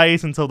multiple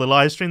days until the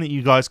live stream that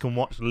you guys can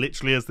watch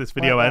literally as this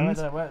video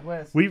ends.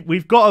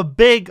 We've got a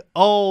big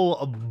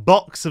old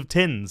box of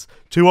tins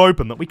to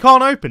open that we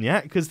can't open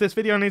yet because this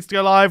video needs to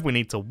go live. We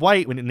need to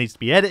wait when it needs to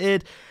be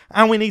edited,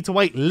 and we need to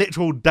wait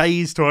literal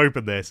days to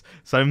open this.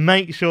 So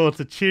make sure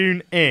to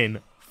tune in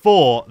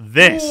for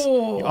this.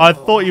 Ooh. I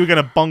thought you were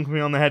going to bonk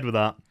me on the head with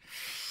that.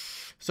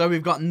 So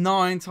we've got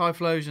 9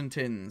 Typhlosion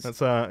tins. Let's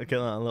get that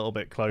a little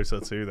bit closer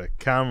to the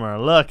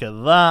camera. Look at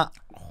that.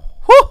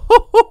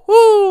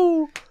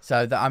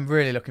 So that I'm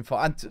really looking for,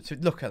 and to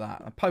look at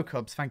that.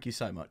 Pokebs, thank you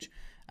so much.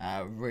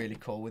 Really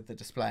cool with the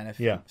display and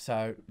everything. Yeah.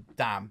 So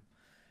damn.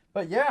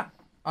 But yeah,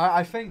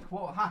 I think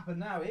what will happen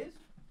now is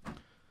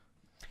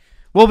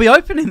we'll be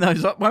opening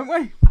those up, won't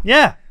we?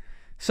 Yeah.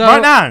 So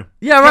right now.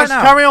 Yeah, right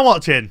now. Carry on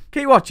watching.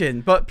 Keep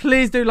watching, but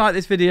please do like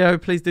this video.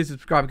 Please do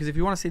subscribe, because if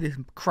you want to see this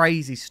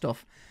crazy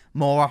stuff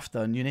more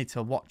often, you need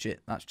to watch it.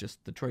 That's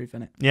just the truth,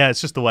 isn't it? Yeah,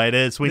 it's just the way it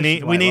is. We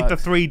need the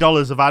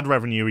 $3 of ad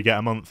revenue we get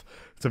a month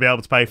to be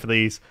able to pay for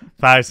these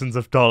thousands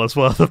of dollars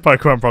worth of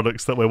Pokemon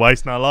products that we're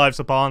wasting our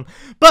lives upon.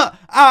 But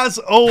as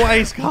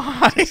always,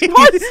 guys,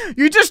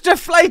 you just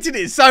deflated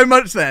it so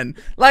much. Then,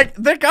 like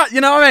the guy,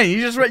 you know what I mean?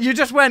 You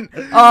just went,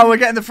 oh, we're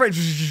getting the fridge.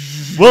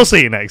 We'll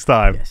see you next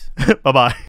time. Yes. Bye bye.